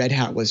reason that Red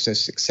Hat was so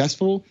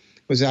successful,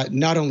 was that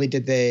not only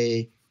did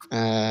they,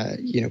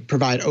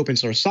 provide open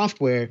source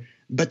software,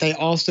 but they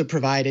also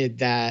provided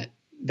that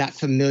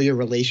familiar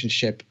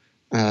relationship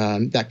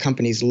that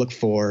companies look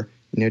for,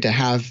 to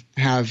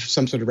have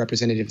some sort of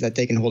representative that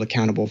they can hold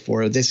accountable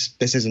for. This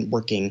isn't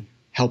working.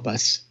 Help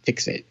us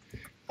fix it.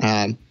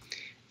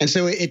 And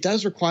so it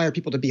does require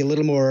people to be a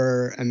little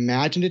more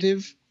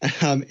imaginative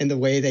in the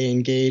way they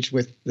engage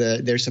with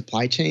their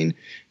supply chain.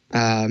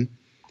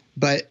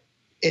 But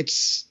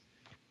it's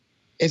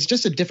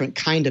just a different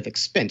kind of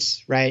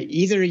expense, right?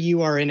 Either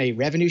you are in a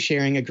revenue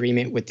sharing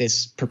agreement with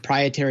this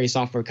proprietary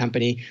software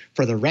company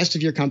for the rest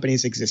of your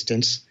company's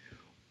existence,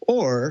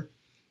 or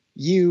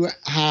you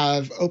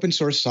have open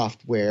source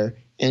software.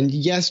 And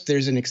yes,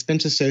 there's an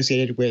expense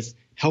associated with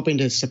helping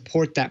to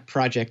support that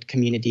project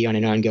community on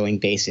an ongoing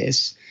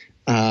basis.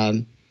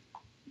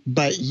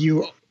 But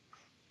you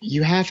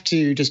have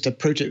to just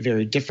approach it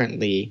very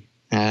differently.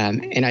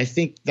 And I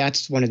think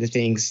that's one of the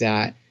things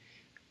that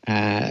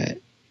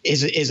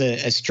is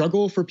a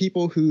struggle for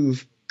people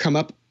who've come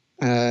up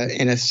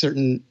in a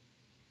certain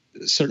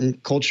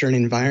culture and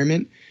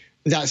environment.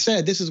 That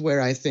said, this is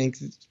where I think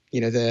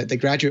the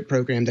graduate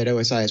program that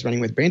OSI is running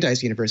with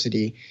Brandeis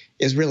University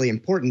is really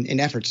important in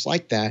efforts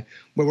like that,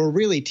 where we're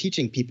really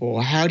teaching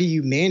people, how do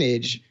you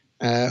manage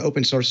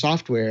open source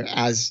software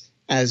as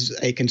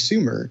a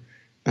consumer,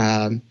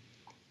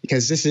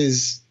 because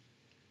this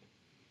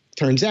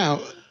turns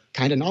out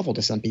kind of novel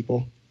to some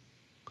people.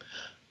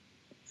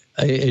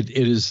 It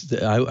is.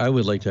 I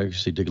would like to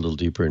actually dig a little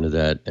deeper into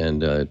that,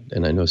 and I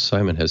know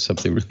Simon has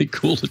something really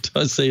cool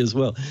to say as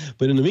well.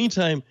 But in the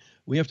meantime,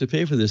 we have to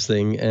pay for this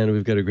thing, and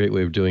we've got a great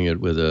way of doing it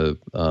with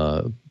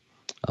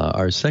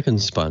our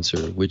second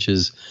sponsor, which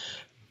is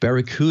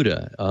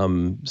Barracuda.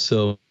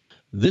 So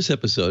this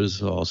episode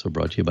is also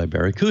brought to you by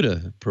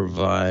Barracuda,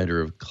 provider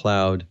of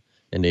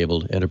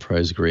cloud-enabled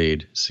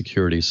enterprise-grade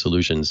security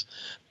solutions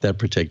that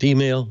protect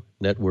email,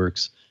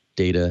 networks,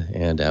 data,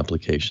 and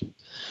applications.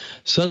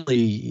 Suddenly,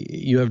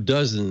 you have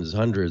dozens,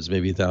 hundreds,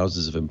 maybe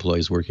thousands of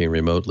employees working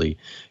remotely,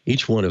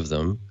 each one of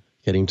them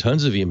getting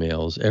tons of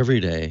emails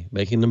every day,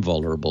 making them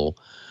vulnerable.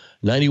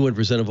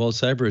 91% of all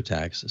cyber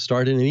attacks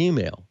start in an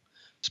email.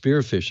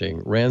 Spear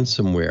phishing,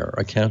 ransomware,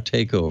 account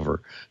takeover,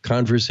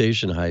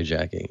 conversation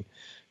hijacking.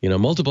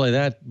 Multiply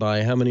that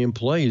by how many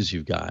employees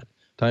you've got,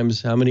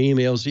 times how many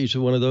emails each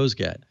one of those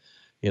get.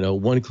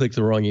 One click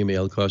the wrong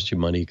email costs you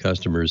money,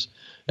 customers,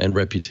 and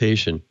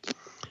reputation.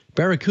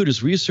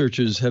 Barracuda's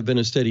researchers have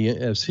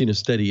seen a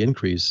steady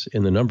increase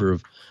in the number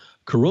of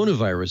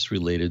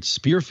coronavirus-related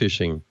spear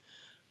phishing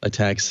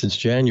attacks since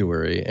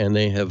January, and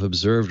they have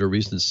observed a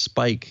recent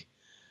spike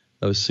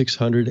of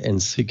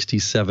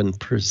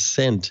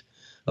 667%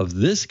 of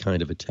this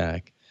kind of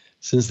attack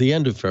since the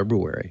end of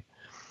February.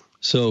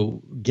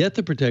 So get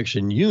the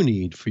protection you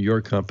need for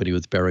your company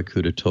with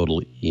Barracuda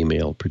Total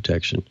Email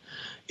Protection.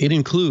 It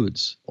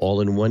includes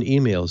all-in-one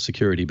email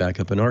security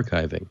backup and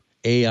archiving,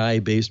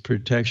 AI-based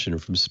protection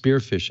from spear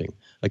phishing,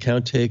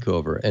 account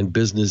takeover, and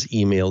business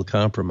email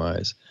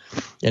compromise,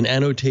 an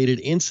annotated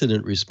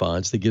incident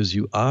response that gives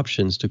you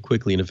options to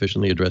quickly and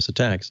efficiently address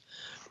attacks,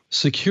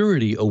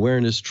 security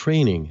awareness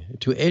training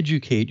to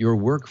educate your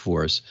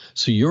workforce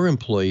so your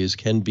employees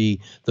can be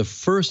the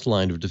first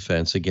line of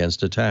defense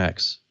against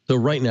attacks. So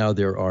right now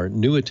there are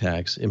new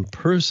attacks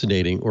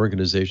impersonating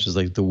organizations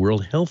like the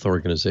World Health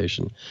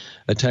Organization.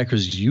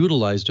 Attackers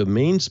utilize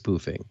domain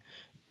spoofing,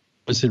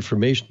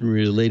 misinformation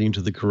relating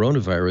to the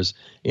coronavirus,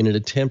 in an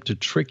attempt to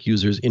trick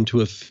users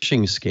into a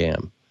phishing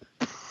scam.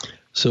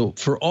 So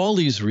for all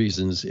these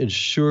reasons,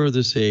 ensure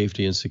the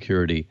safety and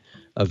security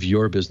of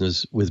your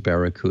business with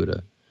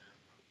Barracuda.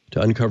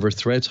 To uncover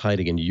threats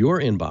hiding in your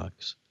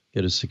inbox,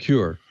 get a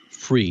secure,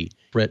 free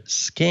threat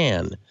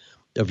scan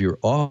of your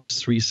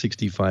Office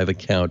 365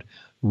 account,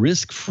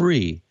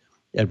 risk-free,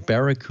 at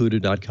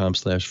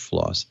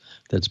barracuda.com/floss.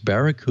 That's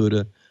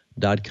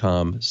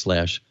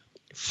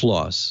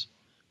barracuda.com/floss.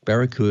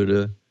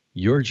 Barracuda,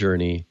 your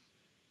journey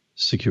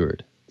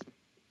secured.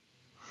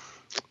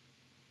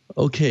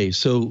 Okay,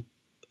 so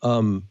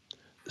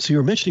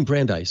you're mentioning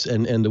Brandeis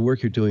and the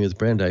work you're doing with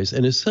Brandeis,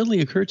 and it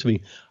suddenly occurred to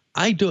me,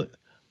 I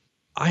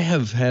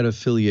have had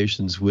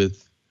affiliations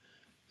with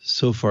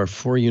so far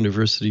 4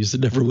 universities that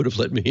never would have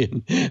let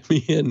me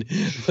in.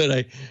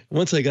 But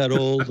once I got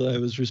old, I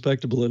was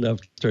respectable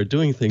enough to start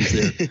doing things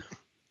there.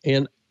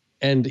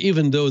 And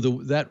even though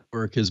that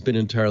work has been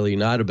entirely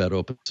not about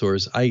open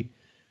source,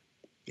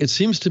 it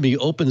seems to me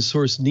open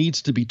source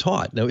needs to be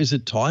taught. Now, is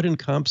it taught in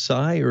comp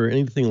sci or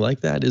anything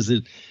like that? Is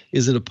it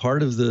a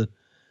part of the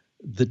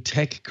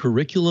tech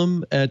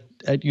curriculum at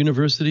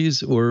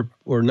universities or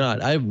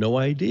not? I have no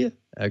idea,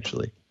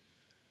 actually.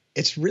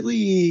 It's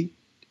really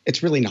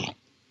not,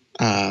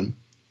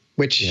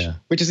 which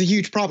is a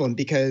huge problem,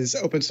 because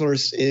open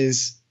source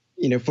is,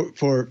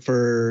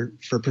 for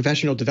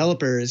professional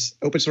developers,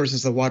 open source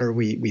is the water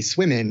we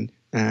swim in.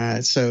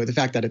 So the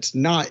fact that it's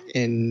not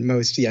in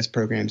most CS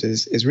programs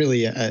is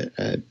really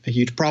a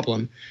huge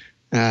problem.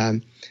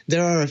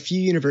 There are a few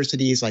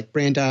universities like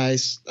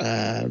Brandeis,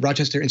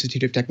 Rochester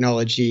Institute of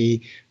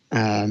Technology.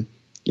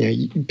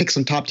 You pick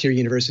some top tier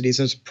universities.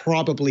 There's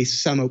probably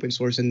some open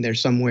source in there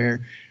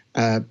somewhere,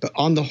 but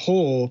on the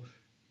whole,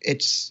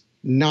 it's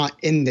not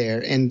in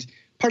there. And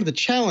part of the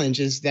challenge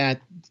is that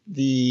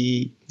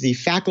the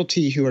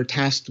faculty who are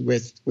tasked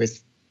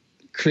with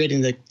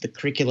creating the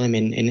curriculum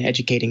and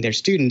educating their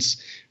students,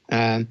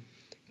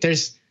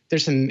 there's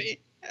some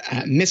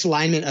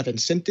misalignment of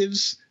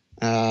incentives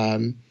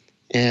and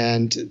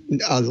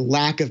a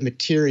lack of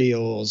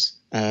materials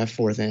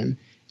for them.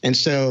 And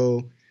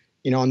so,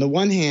 on the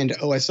one hand,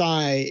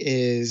 OSI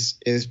is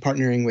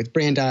partnering with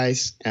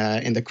Brandeis,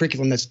 and the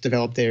curriculum that's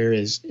developed there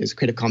is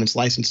Creative Commons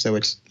licensed, so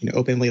it's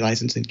openly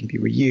licensed and can be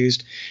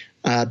reused.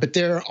 But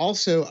there are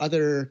also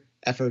other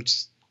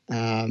efforts.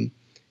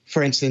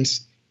 For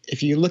instance,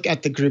 if you look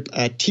at the group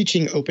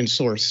Teaching Open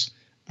Source,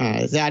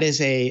 that is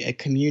a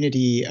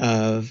community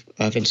of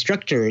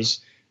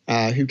instructors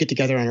who get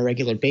together on a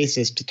regular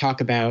basis to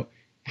talk about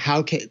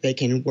how they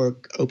can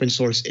work open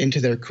source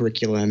into their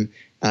curriculum,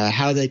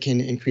 how they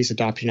can increase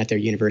adoption at their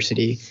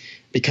university.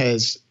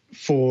 Because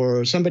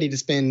for somebody to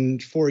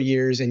spend 4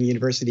 years in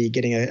university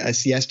getting a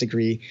CS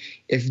degree,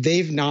 if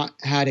they've not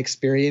had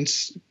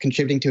experience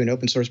contributing to an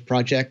open source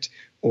project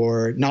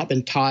or not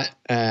been taught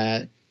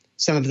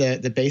some of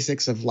the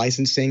basics of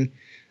licensing,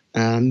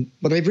 well,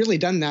 they've really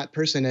done that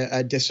person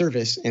a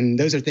disservice. And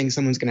those are things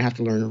someone's going to have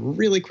to learn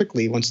really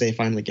quickly once they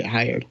finally get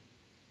hired.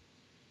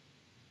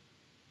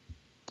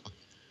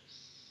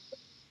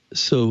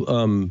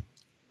 So,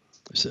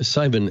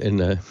 Simon, in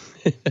our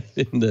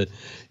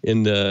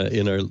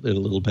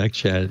little back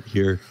chat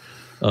here,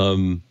 I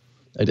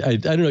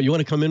don't know. You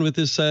want to come in with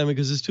this, Simon,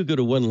 because it's too good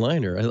a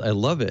one-liner. I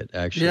love it,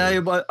 actually.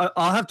 Yeah, but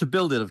I'll have to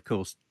build it, of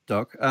course,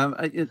 Doc. So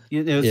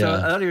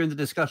earlier in the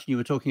discussion, you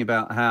were talking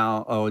about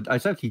how,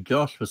 it's actually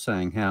Josh was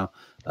saying how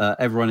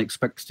everyone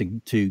expects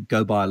to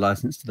go buy a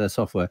license to their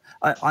software.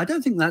 I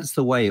don't think that's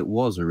the way it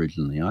was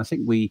originally. I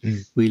think we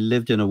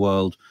lived in a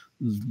world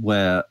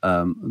where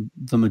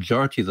the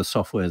majority of the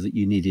software that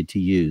you needed to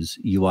use,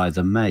 you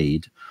either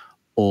made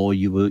or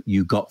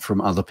you got from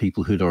other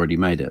people who'd already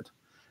made it.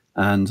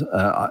 And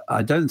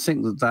I don't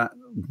think that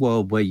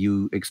world where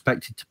you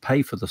expected to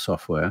pay for the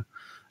software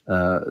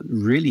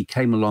really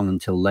came along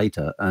until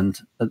later. And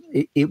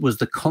it was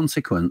the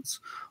consequence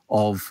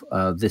of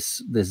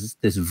this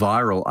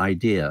viral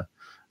idea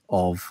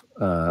of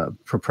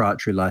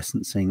proprietary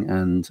licensing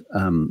and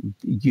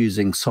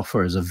using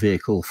software as a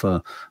vehicle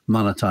for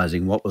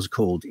monetizing what was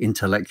called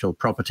intellectual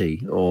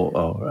property,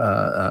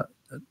 or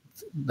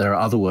there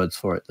are other words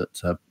for it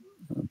that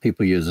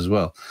people use as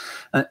well.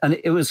 And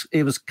it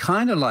was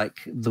kind of like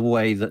the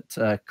way that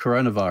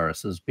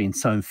coronavirus has been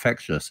so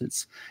infectious.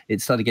 It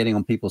started getting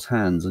on people's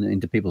hands and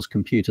into people's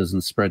computers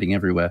and spreading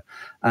everywhere.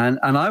 And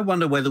I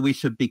wonder whether we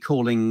should be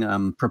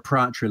calling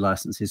proprietary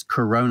licenses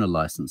corona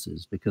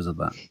licenses because of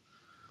that.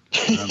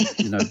 What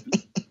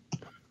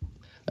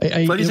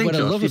do you think,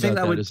 Josh? Do you think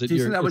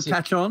that would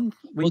catch on?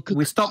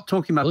 We stopped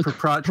talking about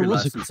proprietary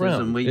licenses,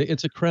 and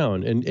it's a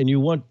crown, and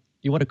you want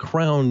to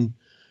crown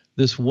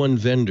this one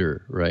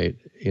vendor, right?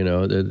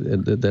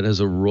 That has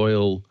a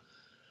royal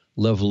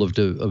level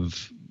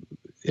of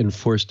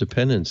enforced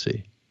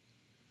dependency.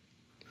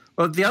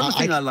 Well, the other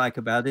thing I like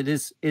about it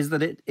is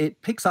that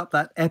it picks up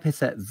that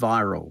epithet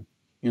viral.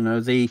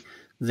 The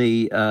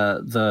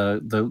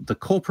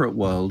corporate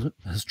world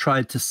has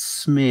tried to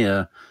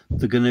smear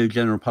the GNU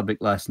General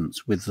Public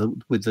License with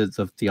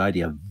the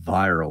idea of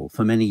viral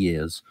for many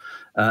years.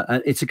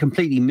 It's a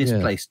completely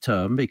misplaced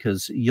term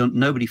because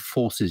nobody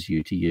forces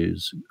you to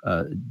use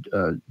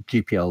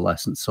GPL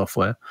licensed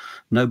software.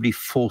 Nobody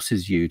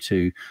forces you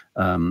to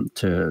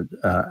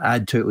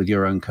add to it with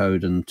your own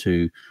code and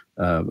to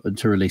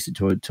release it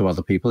to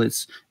other people.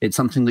 It's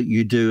something that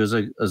you do as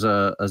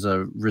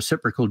a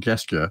reciprocal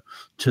gesture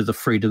to the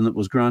freedom that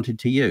was granted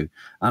to you.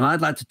 And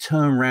I'd like to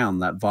turn around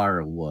that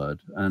viral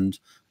word and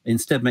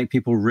instead make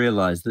people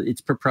realize that it's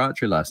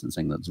proprietary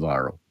licensing that's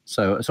viral.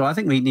 So I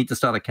think we need to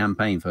start a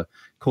campaign for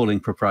calling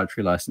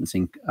proprietary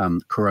licensing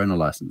corona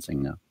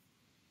licensing now.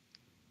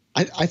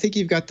 I think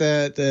you've got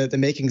the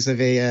makings of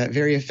a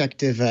very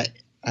effective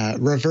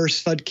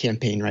reverse FUD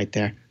campaign right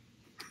there.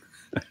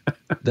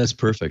 That's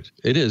perfect.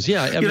 It is.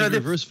 Yeah. I mean,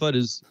 reverse FUD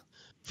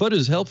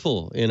is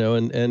helpful, and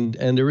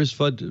there is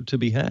FUD to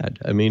be had.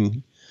 I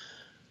mean,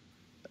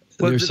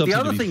 there's something the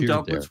other to be thing,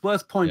 Doc, there. that's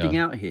worth pointing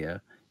out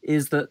here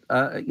is that,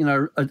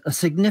 a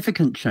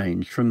significant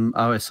change from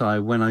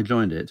OSI when I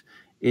joined it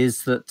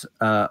is that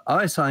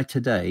OSI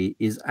today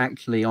is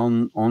actually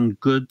on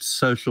good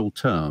social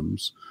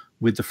terms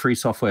with the Free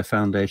Software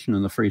Foundation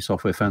and the Free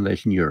Software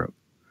Foundation Europe.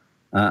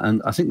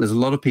 And I think there's a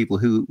lot of people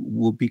who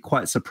will be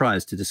quite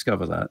surprised to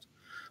discover that.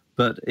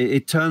 But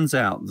it turns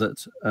out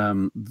that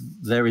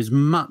there is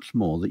much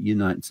more that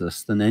unites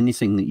us than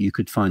anything that you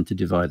could find to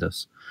divide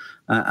us.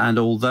 And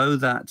although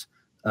that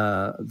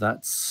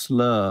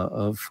slur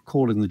of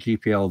calling the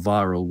GPL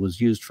viral was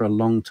used for a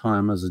long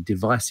time as a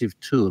divisive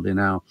tool in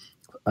our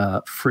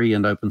free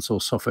and open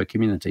source software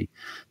community,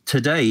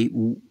 today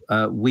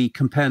we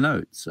compare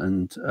notes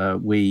and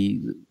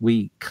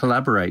we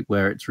collaborate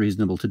where it's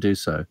reasonable to do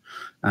so,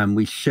 and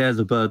we share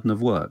the burden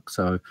of work.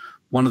 So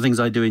one of the things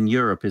I do in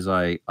Europe is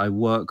I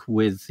work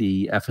with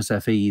the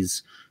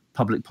FSFE's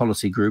public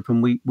policy group,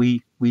 and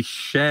we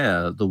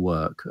share the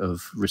work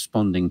of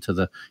responding to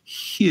the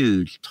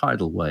huge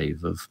tidal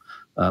wave of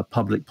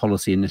public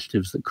policy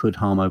initiatives that could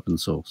harm open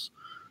source.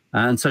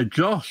 And so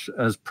Josh,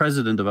 as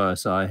president of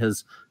OSI,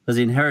 has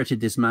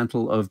inherited this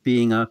mantle of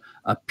being a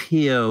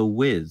peer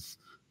with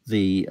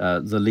the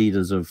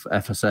leaders of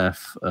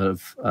FSF,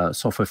 of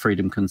Software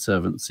Freedom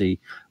Conservancy,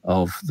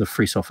 of the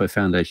Free Software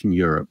Foundation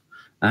Europe.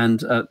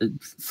 And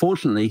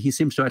fortunately, he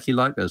seems to actually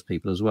like those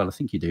people as well. I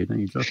think you do, don't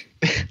you, Josh?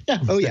 Yeah.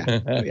 Oh, yeah.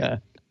 Oh, yeah.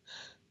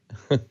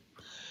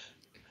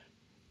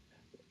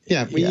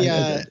 Yeah.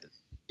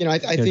 I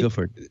think go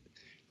for it.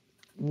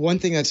 One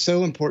thing that's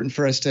so important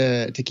for us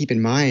to keep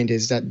in mind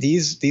is that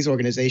these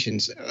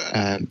organizations,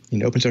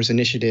 Open Source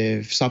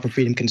Initiative, Software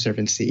Freedom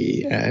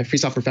Conservancy, Free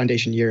Software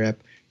Foundation Europe,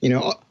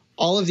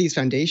 all of these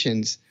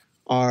foundations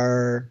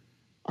are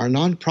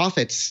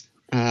nonprofits.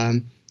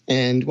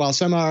 And while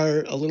some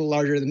are a little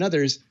larger than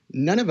others,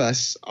 none of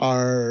us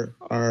are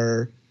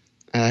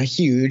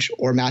huge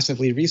or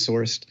massively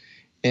resourced.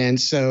 And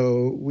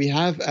so we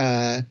have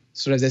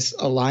sort of this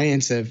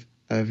alliance of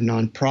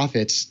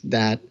nonprofits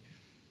that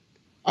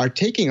are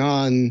taking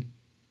on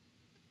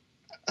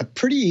a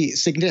pretty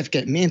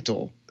significant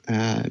mantle,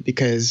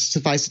 because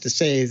suffice it to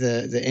say,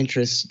 the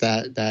interests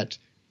that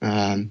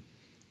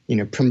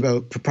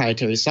promote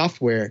proprietary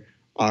software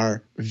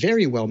are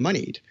very well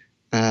moneyed.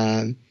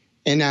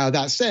 And now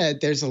that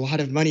said, there's a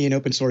lot of money in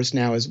open source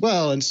now as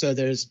well, and so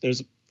there's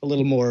a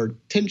little more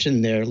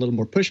tension there, a little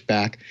more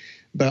pushback.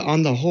 But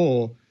on the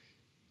whole,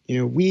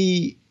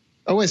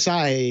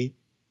 OSI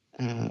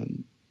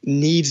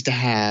needs to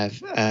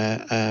have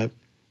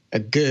a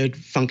good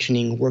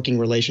functioning working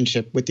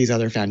relationship with these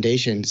other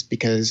foundations,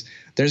 because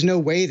there's no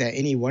way that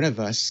any one of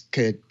us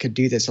could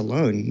do this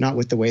alone, not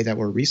with the way that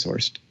we're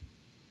resourced.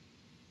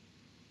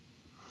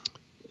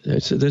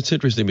 That's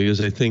interesting,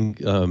 because I think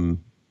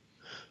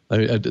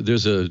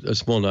there's a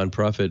small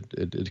nonprofit,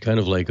 it kind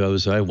of like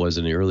OSI was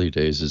in the early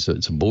days.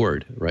 It's a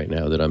board right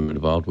now that I'm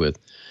involved with,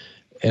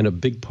 and a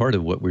big part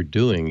of what we're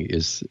doing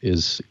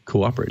is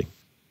cooperating.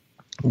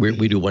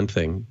 We do one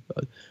thing,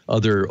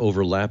 other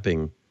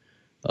overlapping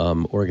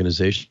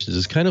organizations.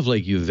 It's kind of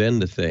like you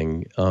vend a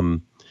thing,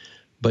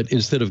 but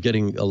instead of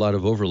getting a lot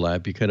of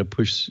overlap, you kind of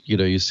push.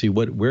 You see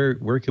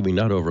where can we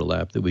not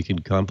overlap, that we can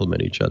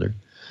complement each other,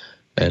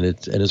 and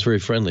it's very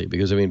friendly,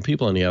 because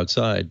people on the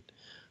outside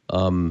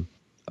are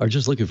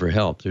just looking for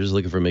help. They're just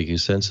looking for making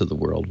sense of the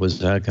world.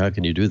 How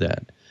can you do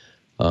that?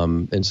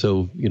 And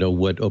so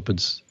what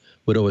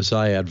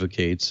OSI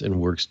advocates and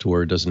works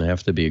toward doesn't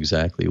have to be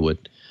exactly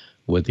what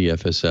the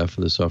FSF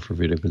or the Software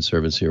Freedom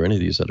Conservancy or any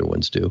of these other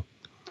ones do.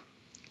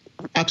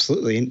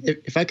 Absolutely. And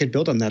if I could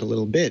build on that a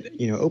little bit,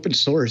 open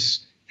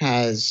source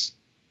has,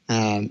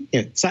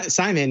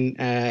 Simon,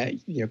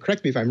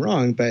 correct me if I'm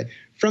wrong, but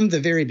from the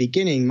very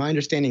beginning, my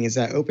understanding is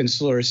that open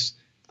source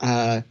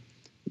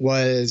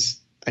was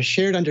a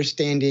shared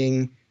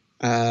understanding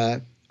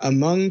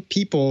among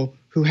people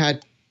who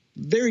had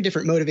very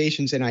different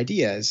motivations and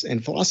ideas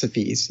and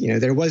philosophies.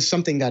 There was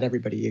something that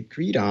everybody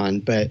agreed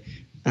on, but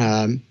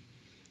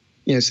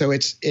so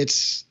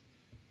it's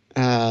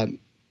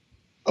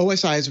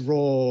OSI's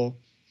role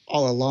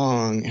all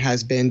along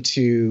has been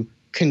to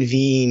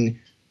convene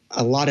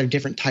a lot of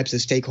different types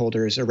of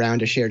stakeholders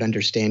around a shared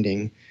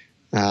understanding.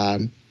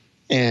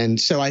 And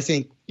so I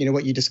think,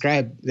 what you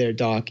described there,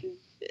 Doc,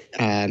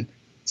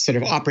 sort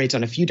of operates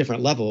on a few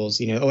different levels.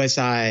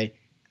 OSI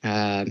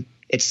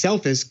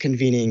itself is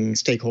convening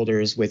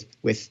stakeholders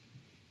with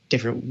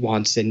different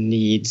wants and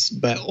needs,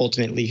 but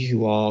ultimately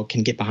who all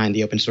can get behind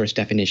the open source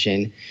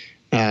definition.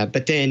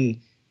 But then,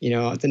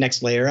 the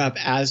next layer up,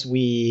 as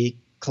we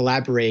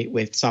collaborate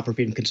with Software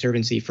Freedom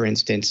Conservancy, for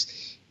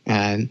instance,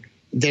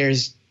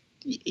 there's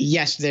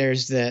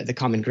the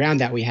common ground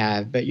that we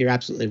have, but you're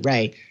absolutely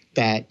right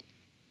that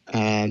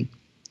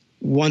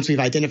once we've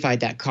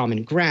identified that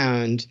common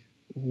ground,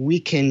 we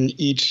can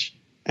each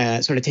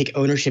sort of take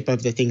ownership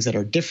of the things that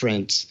are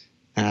different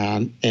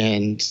and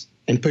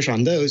push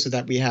on those, so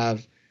that we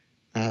have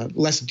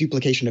less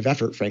duplication of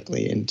effort,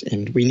 frankly,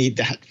 and we need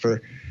that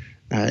for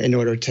in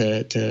order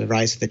to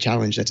rise to the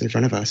challenge that's in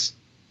front of us.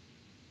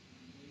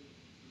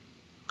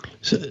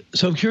 So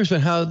I'm curious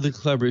about how the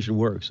collaboration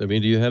works. Do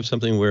you have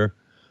something where,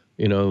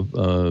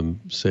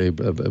 say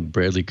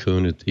Bradley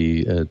Kuhn at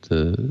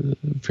the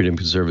Freedom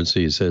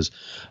Conservancy says,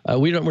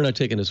 we're not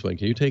taking this one.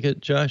 Can you take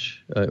it,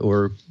 Josh?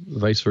 Or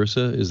vice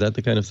versa? Is that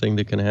the kind of thing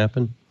that can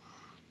happen?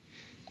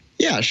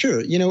 Yeah,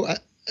 sure.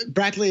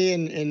 Bradley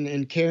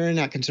and Karen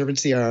at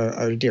Conservancy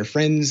are dear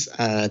friends.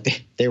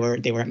 They were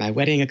at my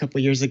wedding a couple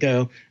of years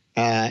ago,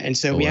 and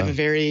so we have a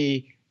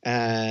very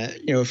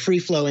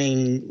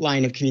free-flowing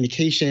line of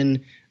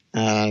communication.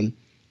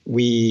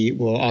 We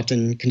will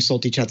often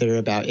consult each other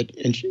about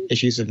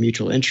issues of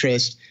mutual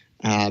interest.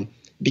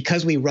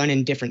 Because we run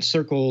in different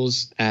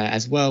circles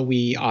as well,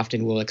 we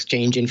often will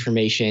exchange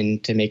information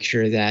to make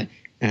sure that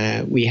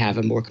we have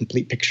a more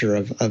complete picture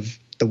of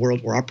the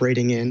world we're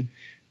operating in.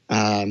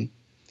 I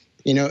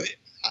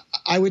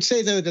would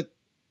say, though, that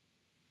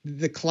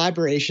the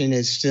collaboration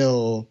is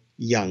still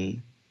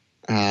young.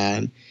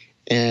 And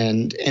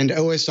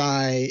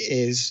OSI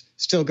is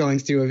still going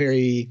through a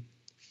very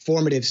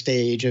formative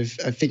stage of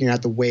figuring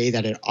out the way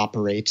that it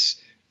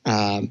operates.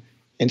 And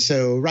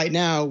so right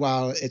now,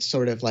 while it's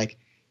sort of like,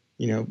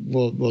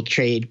 we'll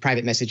trade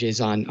private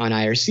messages on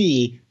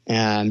IRC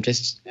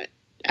just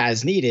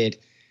as needed,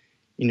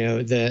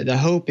 the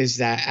hope is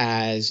that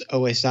as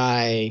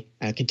OSI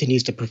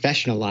continues to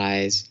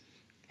professionalize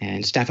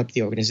and staff up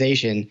the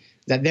organization,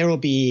 that there will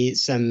be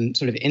some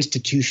sort of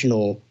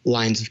institutional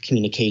lines of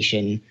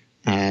communication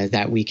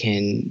that we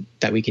can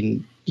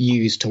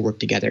use to work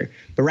together.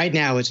 But right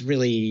now, it's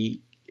really,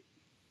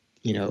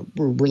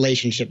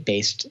 relationship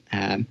based.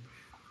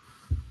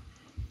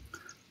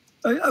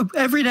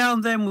 Every now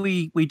and then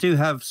we do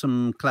have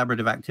some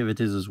collaborative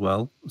activities as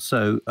well.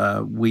 So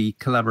we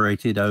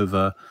collaborated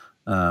over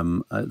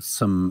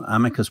some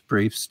amicus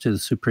briefs to the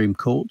Supreme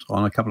Court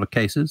on a couple of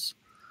cases.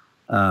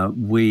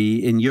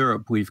 In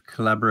Europe, we've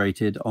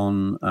collaborated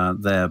on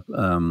their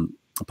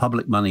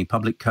public money,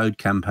 public code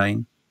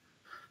campaign.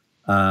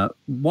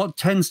 What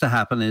tends to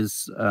happen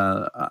is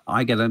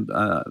I get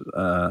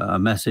a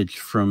message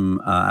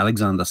from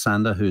Alexander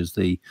Sander, who's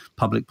the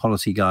public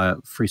policy guy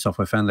at Free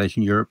Software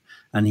Foundation Europe,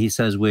 and he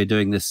says, we're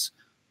doing this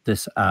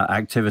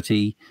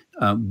activity.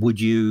 Would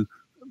you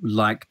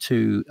like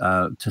to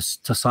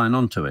sign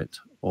on to it,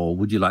 or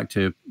would you like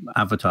to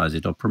advertise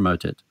it or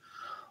promote it?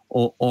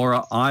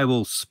 Or I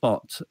will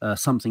spot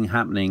something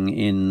happening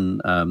in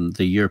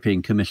the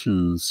European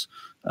Commission's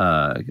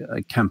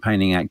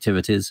campaigning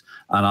activities,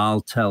 and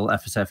I'll tell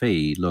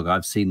FSFE, look,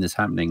 I've seen this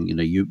happening.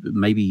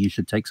 Maybe you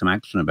should take some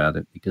action about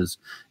it because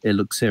it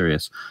looks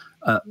serious.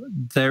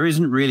 There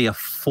isn't really a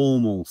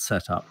formal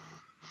setup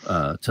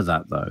to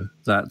that, though.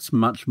 That's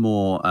much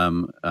more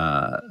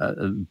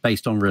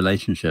based on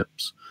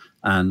relationships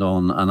and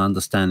on an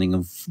understanding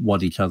of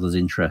what each other's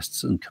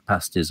interests and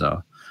capacities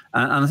are.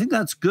 And I think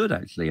that's good,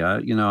 actually.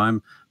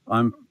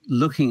 I'm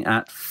looking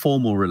at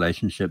formal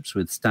relationships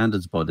with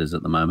standards bodies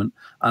at the moment,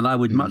 and I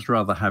would much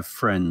rather have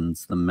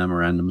friends than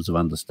memorandums of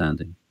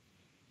understanding.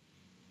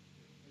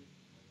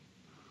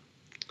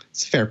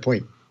 It's a fair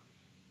point.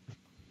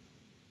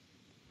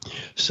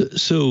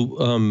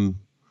 So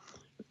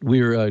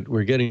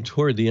we're getting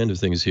toward the end of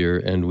things here,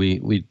 and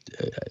we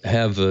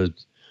have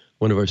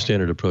one of our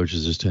standard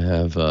approaches is to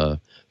have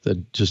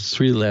just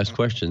three last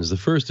questions. The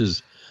first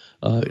is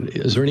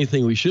there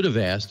anything we should have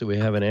asked that we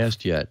haven't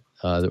asked yet,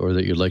 or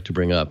that you'd like to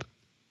bring up?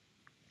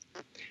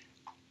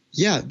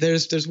 Yeah,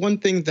 there's one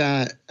thing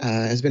that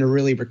has been a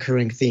really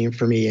recurring theme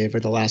for me over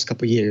the last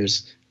couple of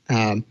years.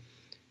 A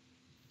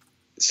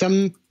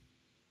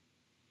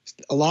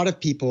lot of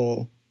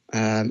people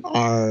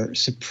are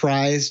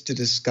surprised to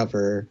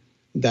discover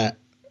that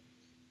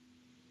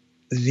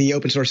the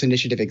open source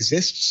initiative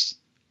exists,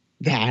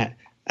 that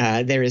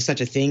there is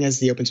such a thing as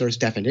the open source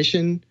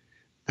definition,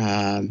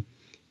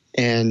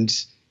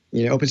 and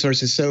open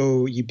source is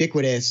so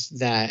ubiquitous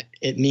that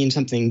it means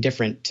something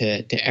different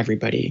to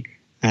everybody.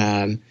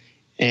 And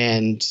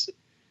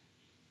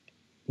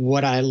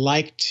what I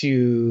want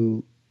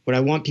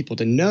people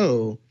to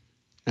know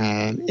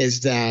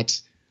is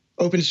that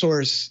open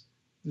source,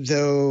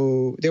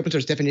 though the open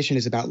source definition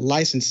is about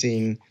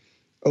licensing,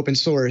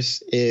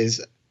 the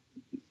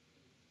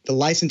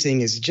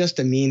licensing is just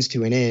a means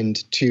to an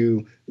end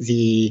to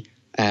the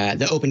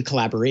open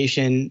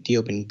collaboration, the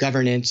open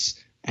governance,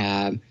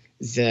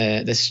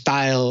 the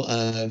style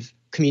of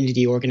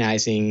community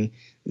organizing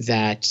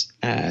that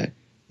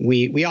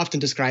we often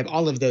describe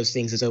all of those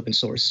things as open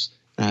source.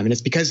 And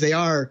it's because they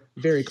are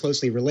very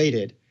closely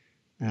related.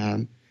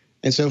 And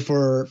so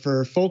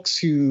for folks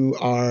who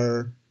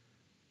are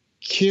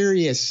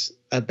curious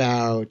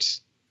about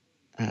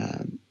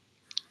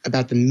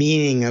the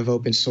meaning of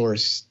open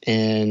source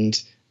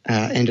and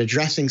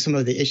addressing some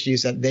of the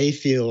issues that they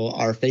feel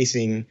are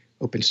facing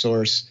open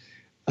source,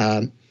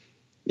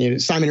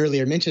 Simon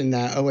earlier mentioned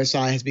that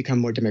OSI has become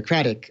more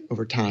democratic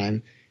over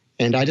time,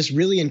 and I just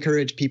really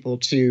encourage people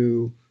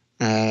to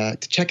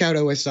check out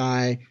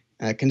OSI,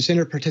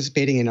 consider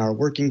participating in our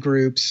working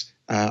groups,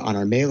 on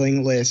our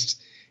mailing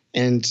list,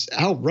 and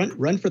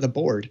run for the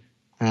board,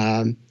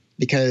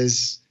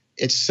 because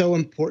it's so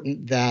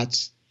important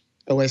that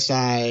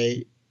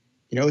OSI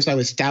was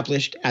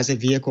established as a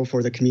vehicle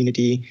for the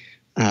community.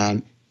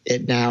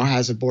 It now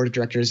has a board of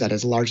directors that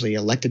is largely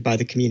elected by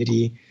the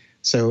community.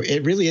 So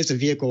it really is a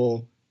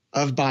vehicle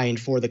of buying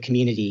for the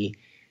community.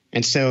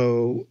 And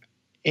so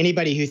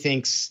anybody who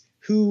thinks,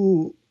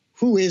 who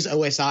is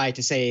OSI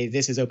to say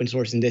this is open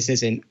source and this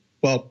isn't?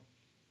 Well,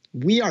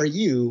 we are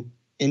you,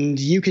 and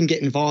you can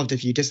get involved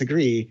if you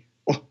disagree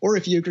or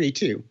if you agree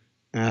too.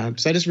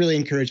 So I just really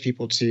encourage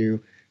people to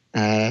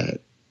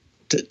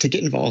get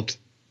involved.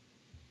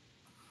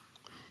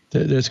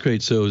 That's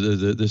great. So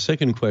the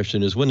second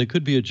question is, when it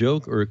could be a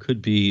joke or it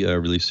could be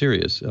really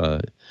serious.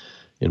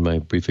 In my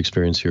brief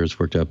experience here, it's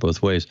worked out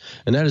both ways.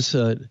 And that is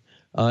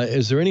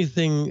there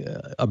anything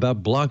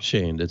about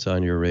blockchain that's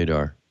on your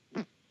radar?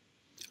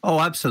 Oh,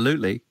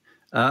 absolutely.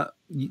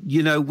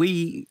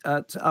 We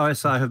at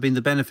OSI have been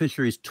the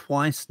beneficiaries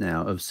twice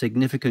now of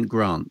significant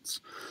grants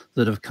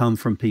that have come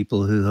from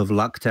people who have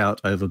lucked out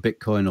over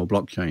Bitcoin or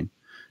blockchain.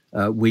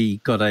 We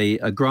got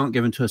a grant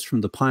given to us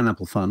from the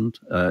Pineapple Fund,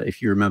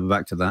 if you remember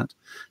back to that.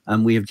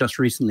 And we have just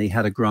recently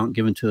had a grant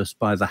given to us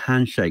by the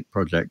Handshake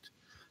Project,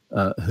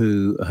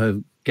 who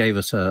have gave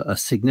us a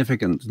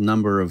significant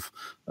number of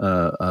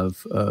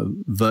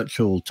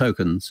virtual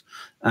tokens.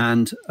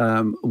 And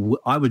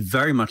I would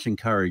very much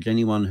encourage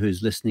anyone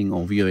who's listening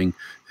or viewing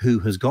who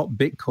has got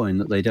Bitcoin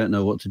that they don't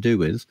know what to do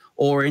with,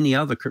 or any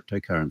other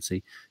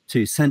cryptocurrency,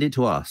 to send it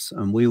to us,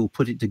 and we will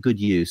put it to good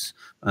use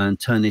and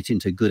turn it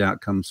into good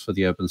outcomes for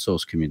the open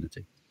source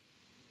community.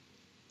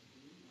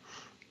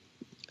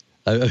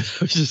 I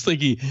was just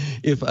thinking,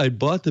 if I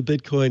bought the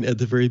Bitcoin at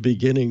the very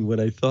beginning when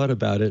I thought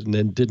about it and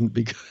then didn't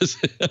because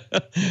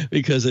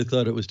I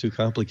thought it was too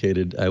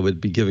complicated, I would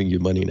be giving you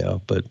money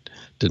now, but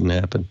didn't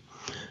happen.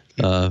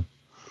 A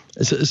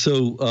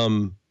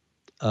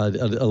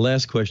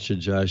last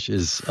question, Josh,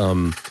 is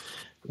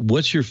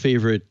what's your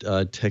favorite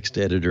text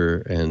editor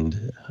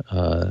and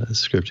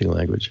scripting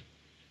language?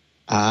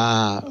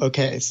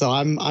 Okay. So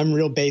I'm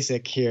real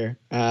basic here.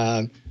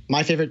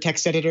 My favorite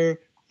text editor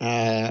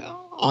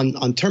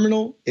on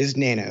terminal is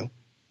Nano,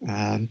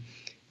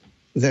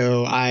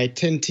 though I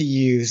tend to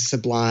use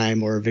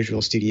Sublime or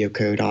Visual Studio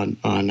Code on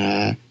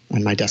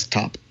my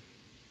desktop.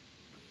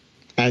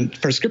 And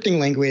for scripting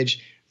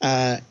language,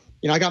 I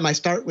got my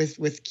start with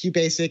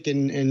QBasic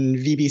and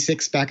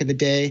VB6 back in the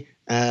day,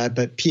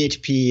 but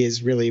PHP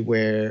is really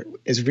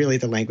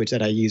the language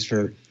that I use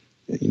for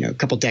a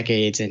couple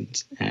decades,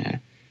 and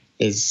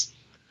is,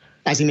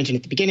 as you mentioned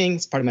at the beginning,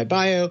 it's part of my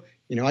bio.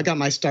 I got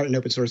my start in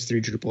open source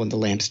through Drupal and the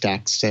LAMP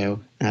stack. So,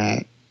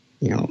 I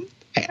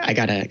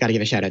gotta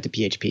give a shout out to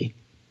PHP.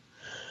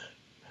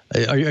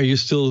 Are you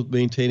still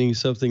maintaining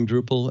something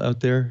Drupal out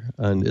there?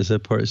 And is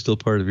that still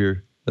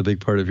a big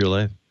part of your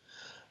life?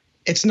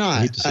 It's not.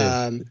 I hate to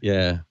say it.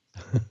 Yeah.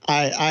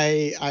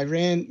 I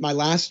ran my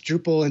last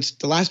Drupal,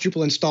 the last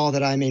Drupal install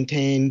that I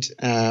maintained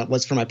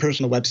was for my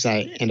personal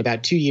website. And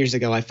about 2 years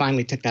ago, I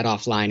finally took that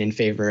offline in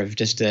favor of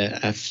just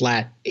a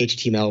flat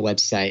HTML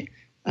website.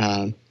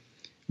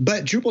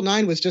 But Drupal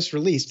 9 was just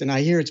released, and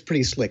I hear it's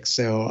pretty slick,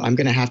 so I'm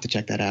going to have to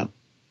check that out.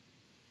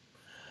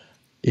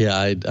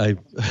 Yeah, in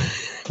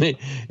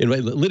my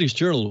Linux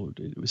journal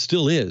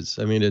still is.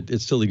 I mean,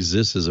 it still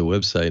exists as a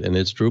website, and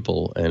it's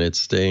Drupal, and it's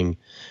staying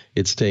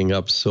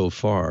up so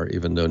far,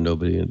 even though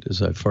nobody,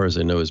 as far as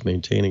I know, is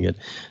maintaining it.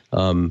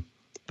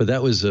 But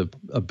that was a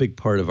big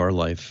part of our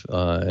life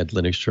at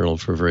Linux Journal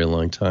for a very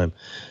long time.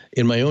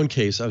 In my own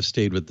case, I've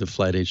stayed with the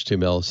flat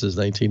HTML since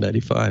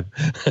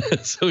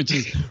 1995, so it's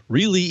just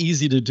really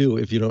easy to do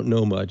if you don't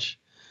know much.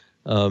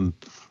 Well,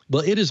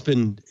 it has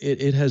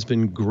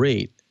been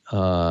great,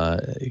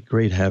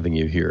 great having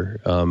you here.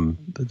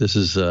 This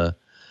is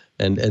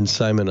and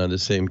Simon on the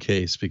same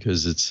case,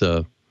 because it's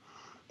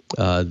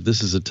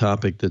this is a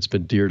topic that's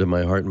been dear to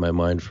my heart and my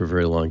mind for a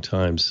very long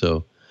time.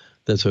 So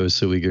that's why I was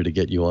so eager to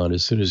get you on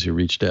as soon as you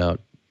reached out.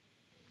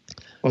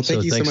 Well,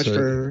 thank you so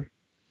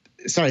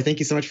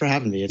much for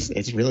having me.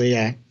 It's really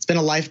it's been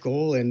a life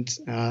goal, and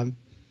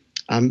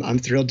I'm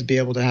thrilled to be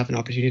able to have an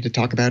opportunity to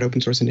talk about open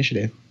source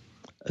initiative.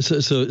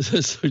 So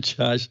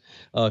Josh,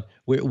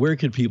 where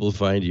can people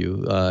find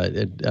you? I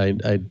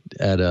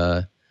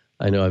know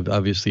I'm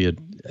obviously at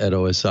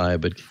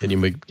OSI, but can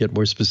you get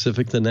more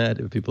specific than that?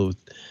 If people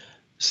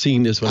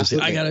seeing this want to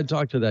say, I got to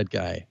talk to that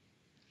guy.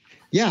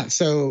 Yeah,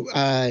 so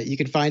you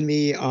can find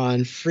me on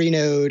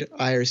Freenode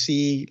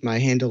IRC. My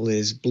handle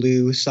is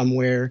blue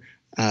somewhere.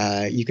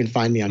 You can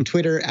find me on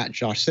Twitter at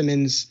Josh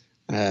Simmons,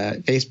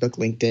 Facebook,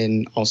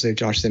 LinkedIn, also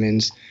Josh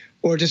Simmons,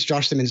 or just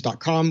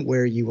joshsimmons.com,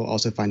 where you will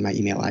also find my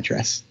email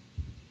address.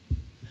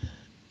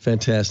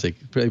 Fantastic.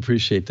 I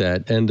appreciate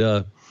that. And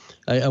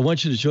I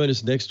want you to join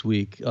us next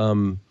week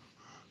when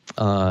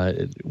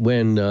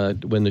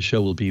the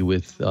show will be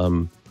with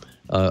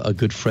a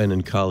good friend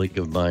and colleague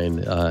of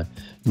mine,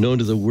 known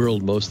to the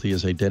world mostly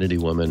as Identity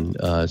Woman.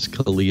 It's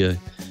Kalia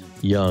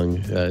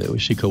Young.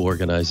 She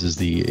co-organizes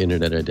the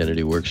Internet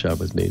Identity Workshop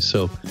with me.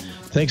 So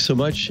thanks so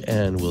much,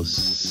 and we'll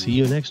see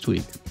you next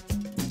week.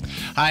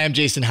 Hi, I'm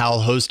Jason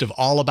Howell, host of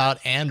All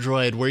About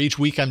Android, where each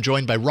week I'm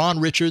joined by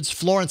Ron Richards,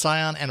 Florence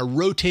Ion, and a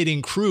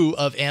rotating crew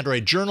of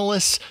Android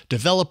journalists,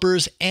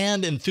 developers,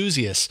 and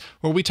enthusiasts,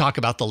 where we talk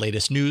about the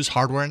latest news,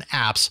 hardware, and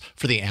apps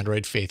for the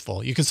Android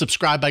faithful. You can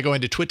subscribe by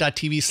going to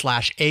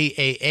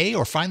twit.tv/AAA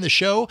or find the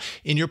show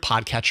in your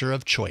podcatcher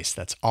of choice.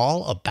 That's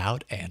All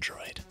About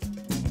Android.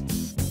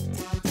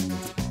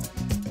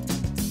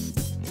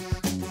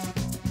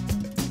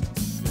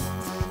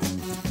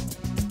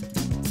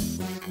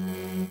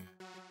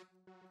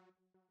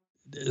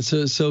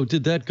 So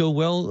did that go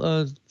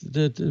well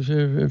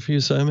for you,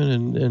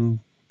 Simon? And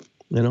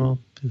you know,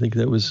 I think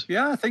that was.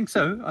 Yeah, I think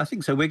so.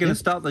 We're going to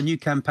start the new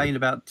campaign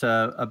about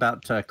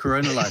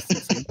Corona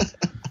licensing.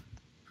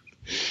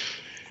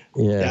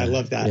 Yeah, I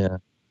love that. Yeah.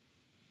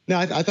 No,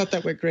 I thought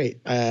that went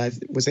great. I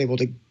was able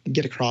to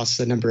get across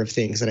a number of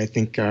things that I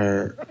think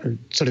are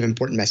sort of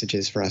important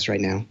messages for us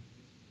right now.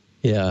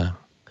 Yeah.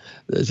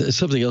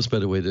 Something else, by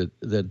the way,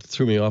 that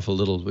threw me off a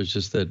little was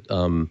just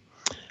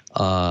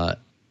that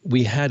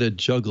we had a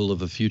juggle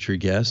of a future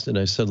guest, and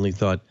I suddenly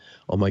thought,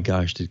 oh my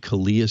gosh, did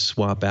Kalia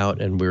swap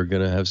out and we're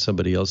going to have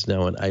somebody else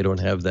now, and I don't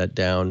have that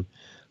down.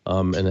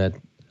 And that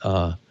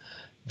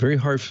very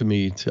hard for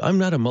me to, I'm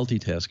not a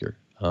multitasker.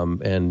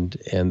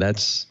 And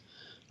that's,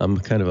 I'm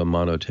kind of a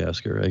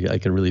monotasker. I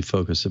can really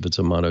focus if it's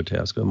a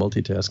monotask.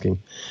 Multitasking,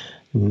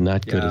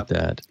 not good at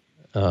that.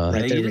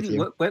 Right there with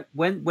you.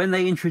 When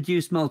they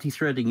introduced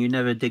multi-threading, you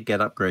never did get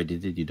upgraded,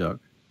 did you,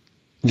 Doc?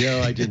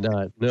 No, I did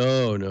not.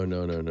 No.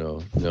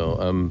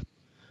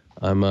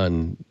 I'm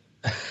on.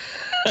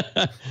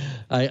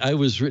 I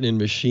was written in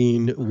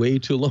machine way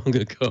too long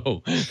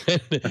ago.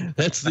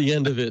 That's the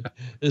end of it.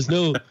 There's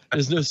no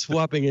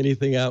swapping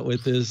anything out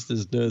with this.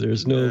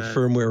 There's no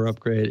firmware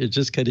upgrade. It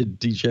just kind of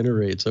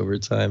degenerates over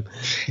time.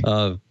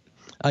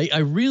 I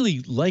really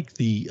like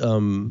the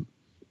and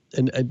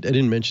I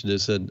didn't mention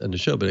this on the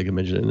show, but I can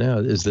mention it now.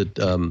 Is that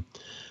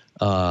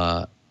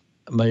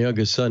my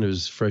youngest son,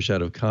 who's fresh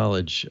out of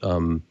college,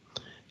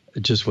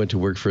 just went to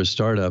work for a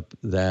startup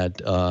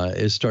that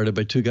is started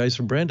by two guys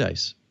from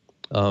Brandeis.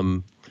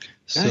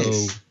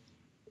 Nice.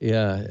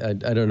 Yeah,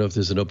 I don't know if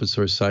there's an open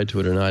source side to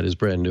it or not. He's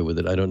brand new with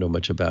it. I don't know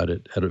much about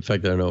it. In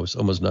fact, I know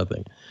almost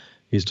nothing.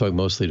 He's talked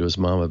mostly to his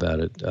mom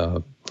about it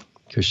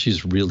because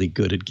she's really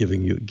good at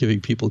giving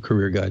people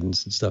career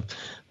guidance and stuff.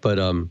 But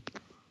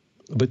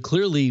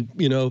clearly,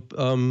 you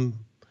know,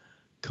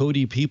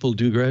 Cody people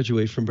do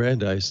graduate from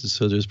Brandeis, and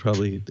so there's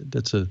probably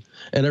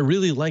and I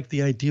really like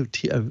the idea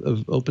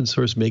of open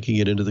source making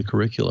it into the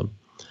curriculum,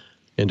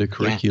 into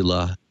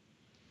curricula,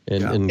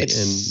 and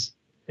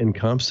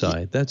comp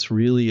sci. That's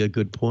really a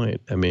good point.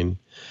 I mean,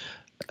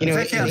 you know,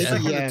 it's actually our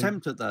second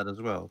attempt at that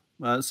as well.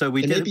 So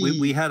we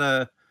had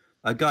a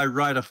guy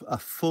write a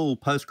full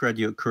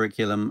postgraduate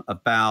curriculum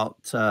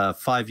about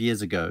 5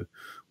 years ago,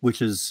 which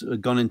has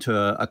gone into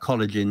a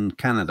college in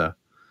Canada.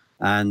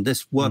 And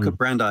this work at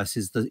Brandeis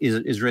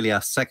is really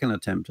our second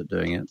attempt at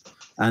doing it.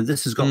 And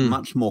this has got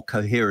much more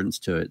coherence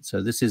to it.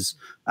 So this is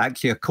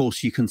actually a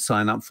course you can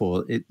sign up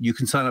for. You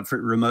can sign up for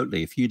it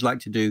remotely. If you'd like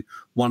to do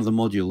one of the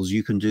modules,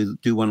 you can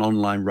do one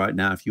online right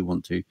now if you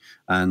want to,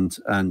 and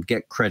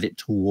get credit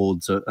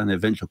towards an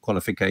eventual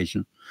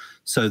qualification.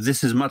 So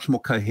this is much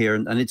more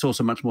coherent, and it's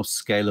also much more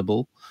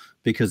scalable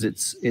because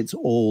it's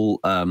all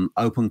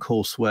open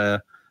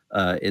courseware.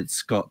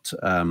 It's got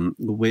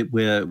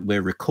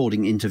we're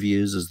recording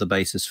interviews as the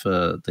basis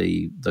for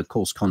the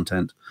course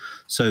content.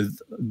 So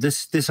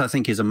this I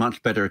think is a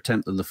much better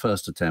attempt than the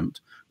first attempt,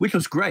 which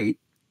was great.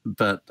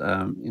 But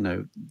you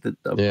know,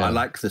 I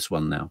like this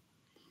one now.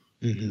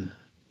 Mm-hmm.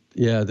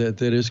 Yeah, that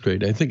is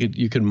great. I think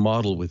you can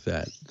model with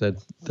that.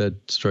 That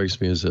strikes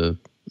me as a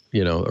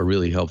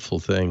really helpful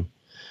thing.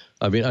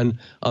 I mean,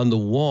 on the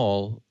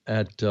wall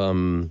at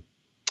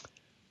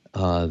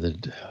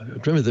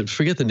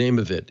forget the name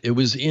of it. It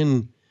was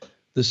in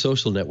the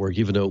social network,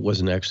 even though it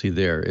wasn't actually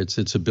there.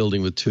 It's a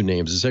building with two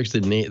names. It's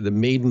actually the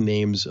maiden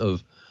names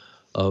of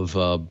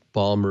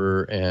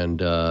Ballmer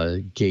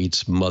and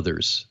Gates'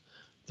 mothers.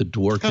 The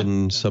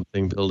Dworkin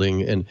something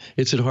building, and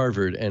it's at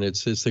Harvard, and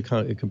it's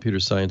the computer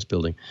science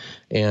building,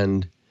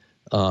 and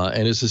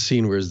it's a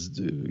scene where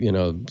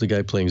the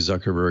guy playing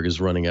Zuckerberg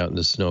is running out in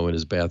the snow in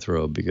his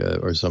bathrobe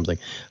or something,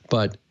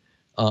 but.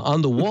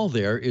 On the wall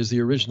there is the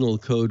original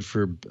code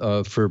for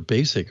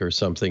BASIC or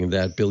something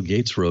that Bill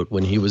Gates wrote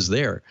when he was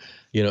there.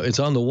 You know, it's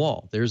on the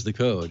wall. There's the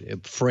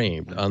code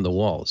framed on the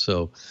wall.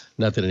 So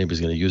not that anybody's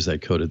going to use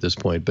that code at this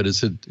point, but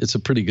it's a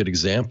pretty good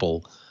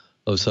example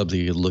of something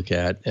you can look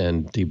at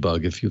and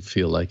debug if you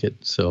feel like it.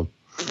 So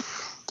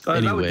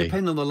anyway, that would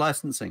depend on the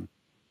licensing.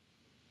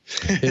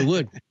 It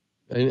would,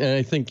 and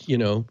I think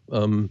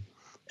and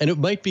it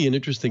might be an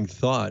interesting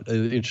thought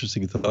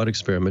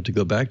experiment to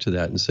go back to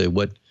that and say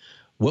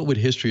what would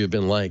history have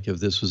been like if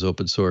this was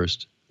open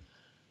sourced?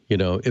 You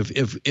know,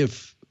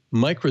 if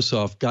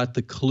Microsoft got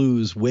the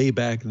clues way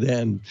back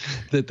then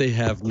that they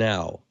have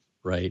now,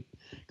 right?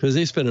 Because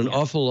they spent an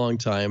awful long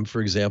time,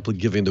 for example,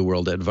 giving the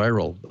world that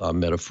viral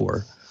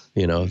metaphor.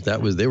 You know,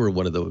 they were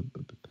one of the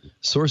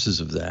sources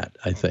of that,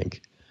 I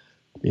think.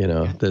 You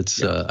know,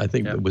 that's I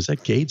think was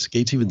that Gates?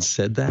 Gates even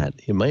said that.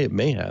 He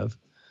may have.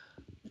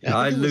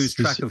 I lose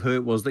track of who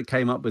it was that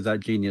came up with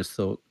that genius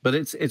thought, but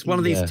it's one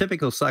of these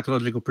typical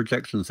psychological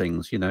projection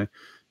things. You know,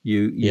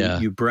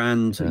 you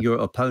brand your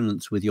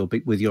opponents with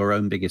your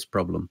own biggest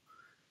problem,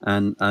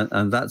 and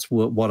that's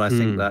what I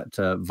think that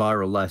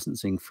viral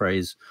licensing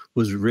phrase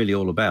was really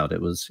all about.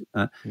 It was,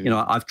 you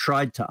know, I've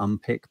tried to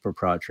unpick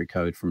proprietary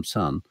code from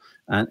Sun,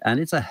 and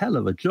it's a hell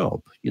of a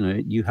job. You know,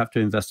 you have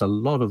to invest a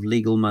lot of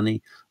legal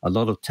money, a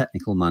lot of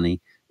technical money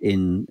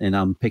in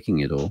unpicking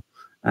it all.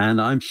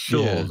 And I'm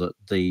sure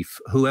that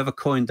whoever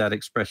coined that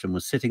expression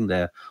was sitting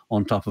there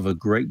on top of a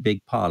great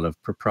big pile of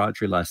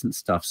proprietary license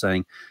stuff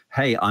saying,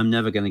 hey, I'm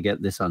never going to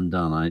get this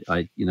undone.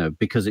 I you know,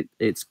 because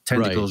its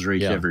tentacles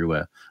reach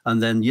everywhere.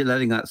 And then you're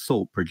letting that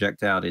thought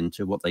project out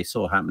into what they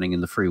saw happening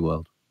in the free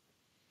world.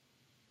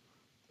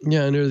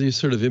 Yeah, and there are these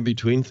sort of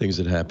in-between things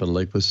that happen,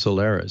 like with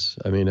Solaris.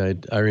 I mean,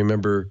 I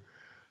remember,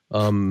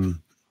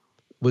 Sun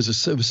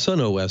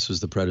OS was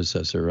the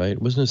predecessor,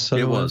 right? Wasn't it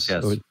Sun OS?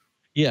 It was, yes.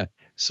 Yeah.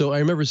 So I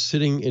remember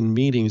sitting in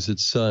meetings at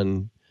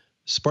Sun,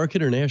 Spark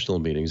International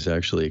meetings,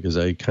 actually, because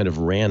I kind of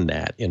ran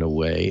that in a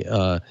way,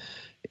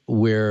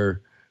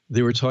 where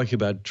they were talking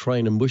about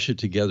trying to mush it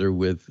together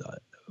with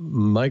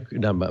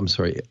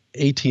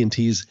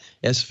AT&T's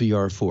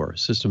SVR4,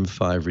 System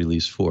 5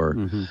 Release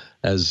 4,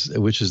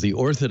 which is the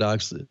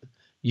orthodox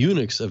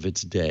Unix of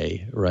its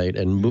day, right?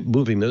 And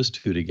moving those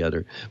two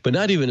together, but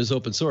not even as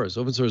open source.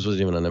 Open source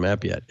wasn't even on the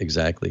map yet,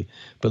 exactly.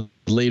 But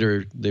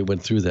later they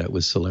went through that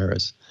with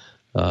Solaris.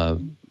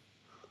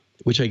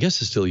 Which I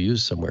guess is still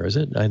used somewhere, is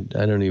it? I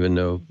don't even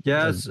know.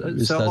 Yeah,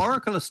 so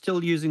Oracle are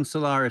still using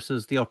Solaris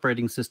as the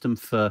operating system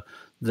for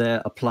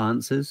their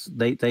appliances.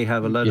 They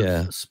have a load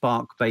of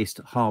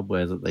Spark-based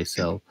hardware that they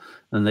sell,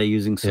 and they're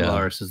using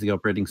Solaris as the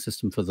operating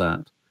system for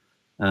that.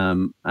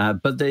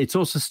 But it's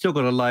also still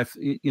got a life.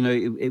 You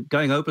know,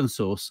 going open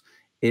source,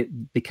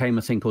 it became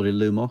a thing called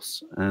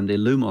Illumos, and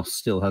Illumos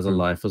still has a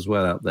life as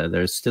well out there.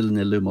 There is still an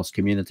Illumos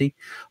community.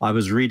 I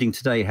was reading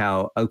today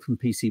how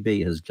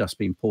OpenPCB has just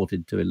been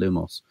ported to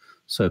Illumos,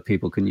 so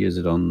people can use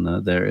it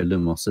on their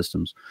Illumos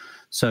systems.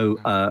 So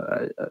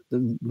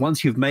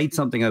once you've made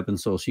something open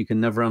source, you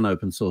can never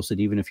unopen source it,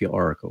 even if you're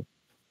Oracle.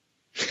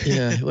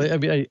 Yeah, well, I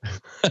mean,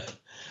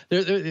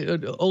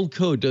 old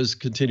code does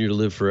continue to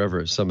live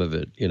forever. Some of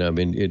it, you know, I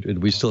mean,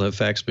 we still have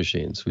fax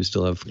machines, we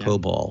still have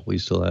COBOL, we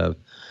still have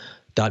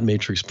dot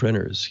matrix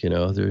printers. You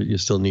know, you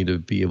still need to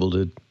be able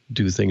to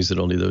do things that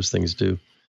only those things do.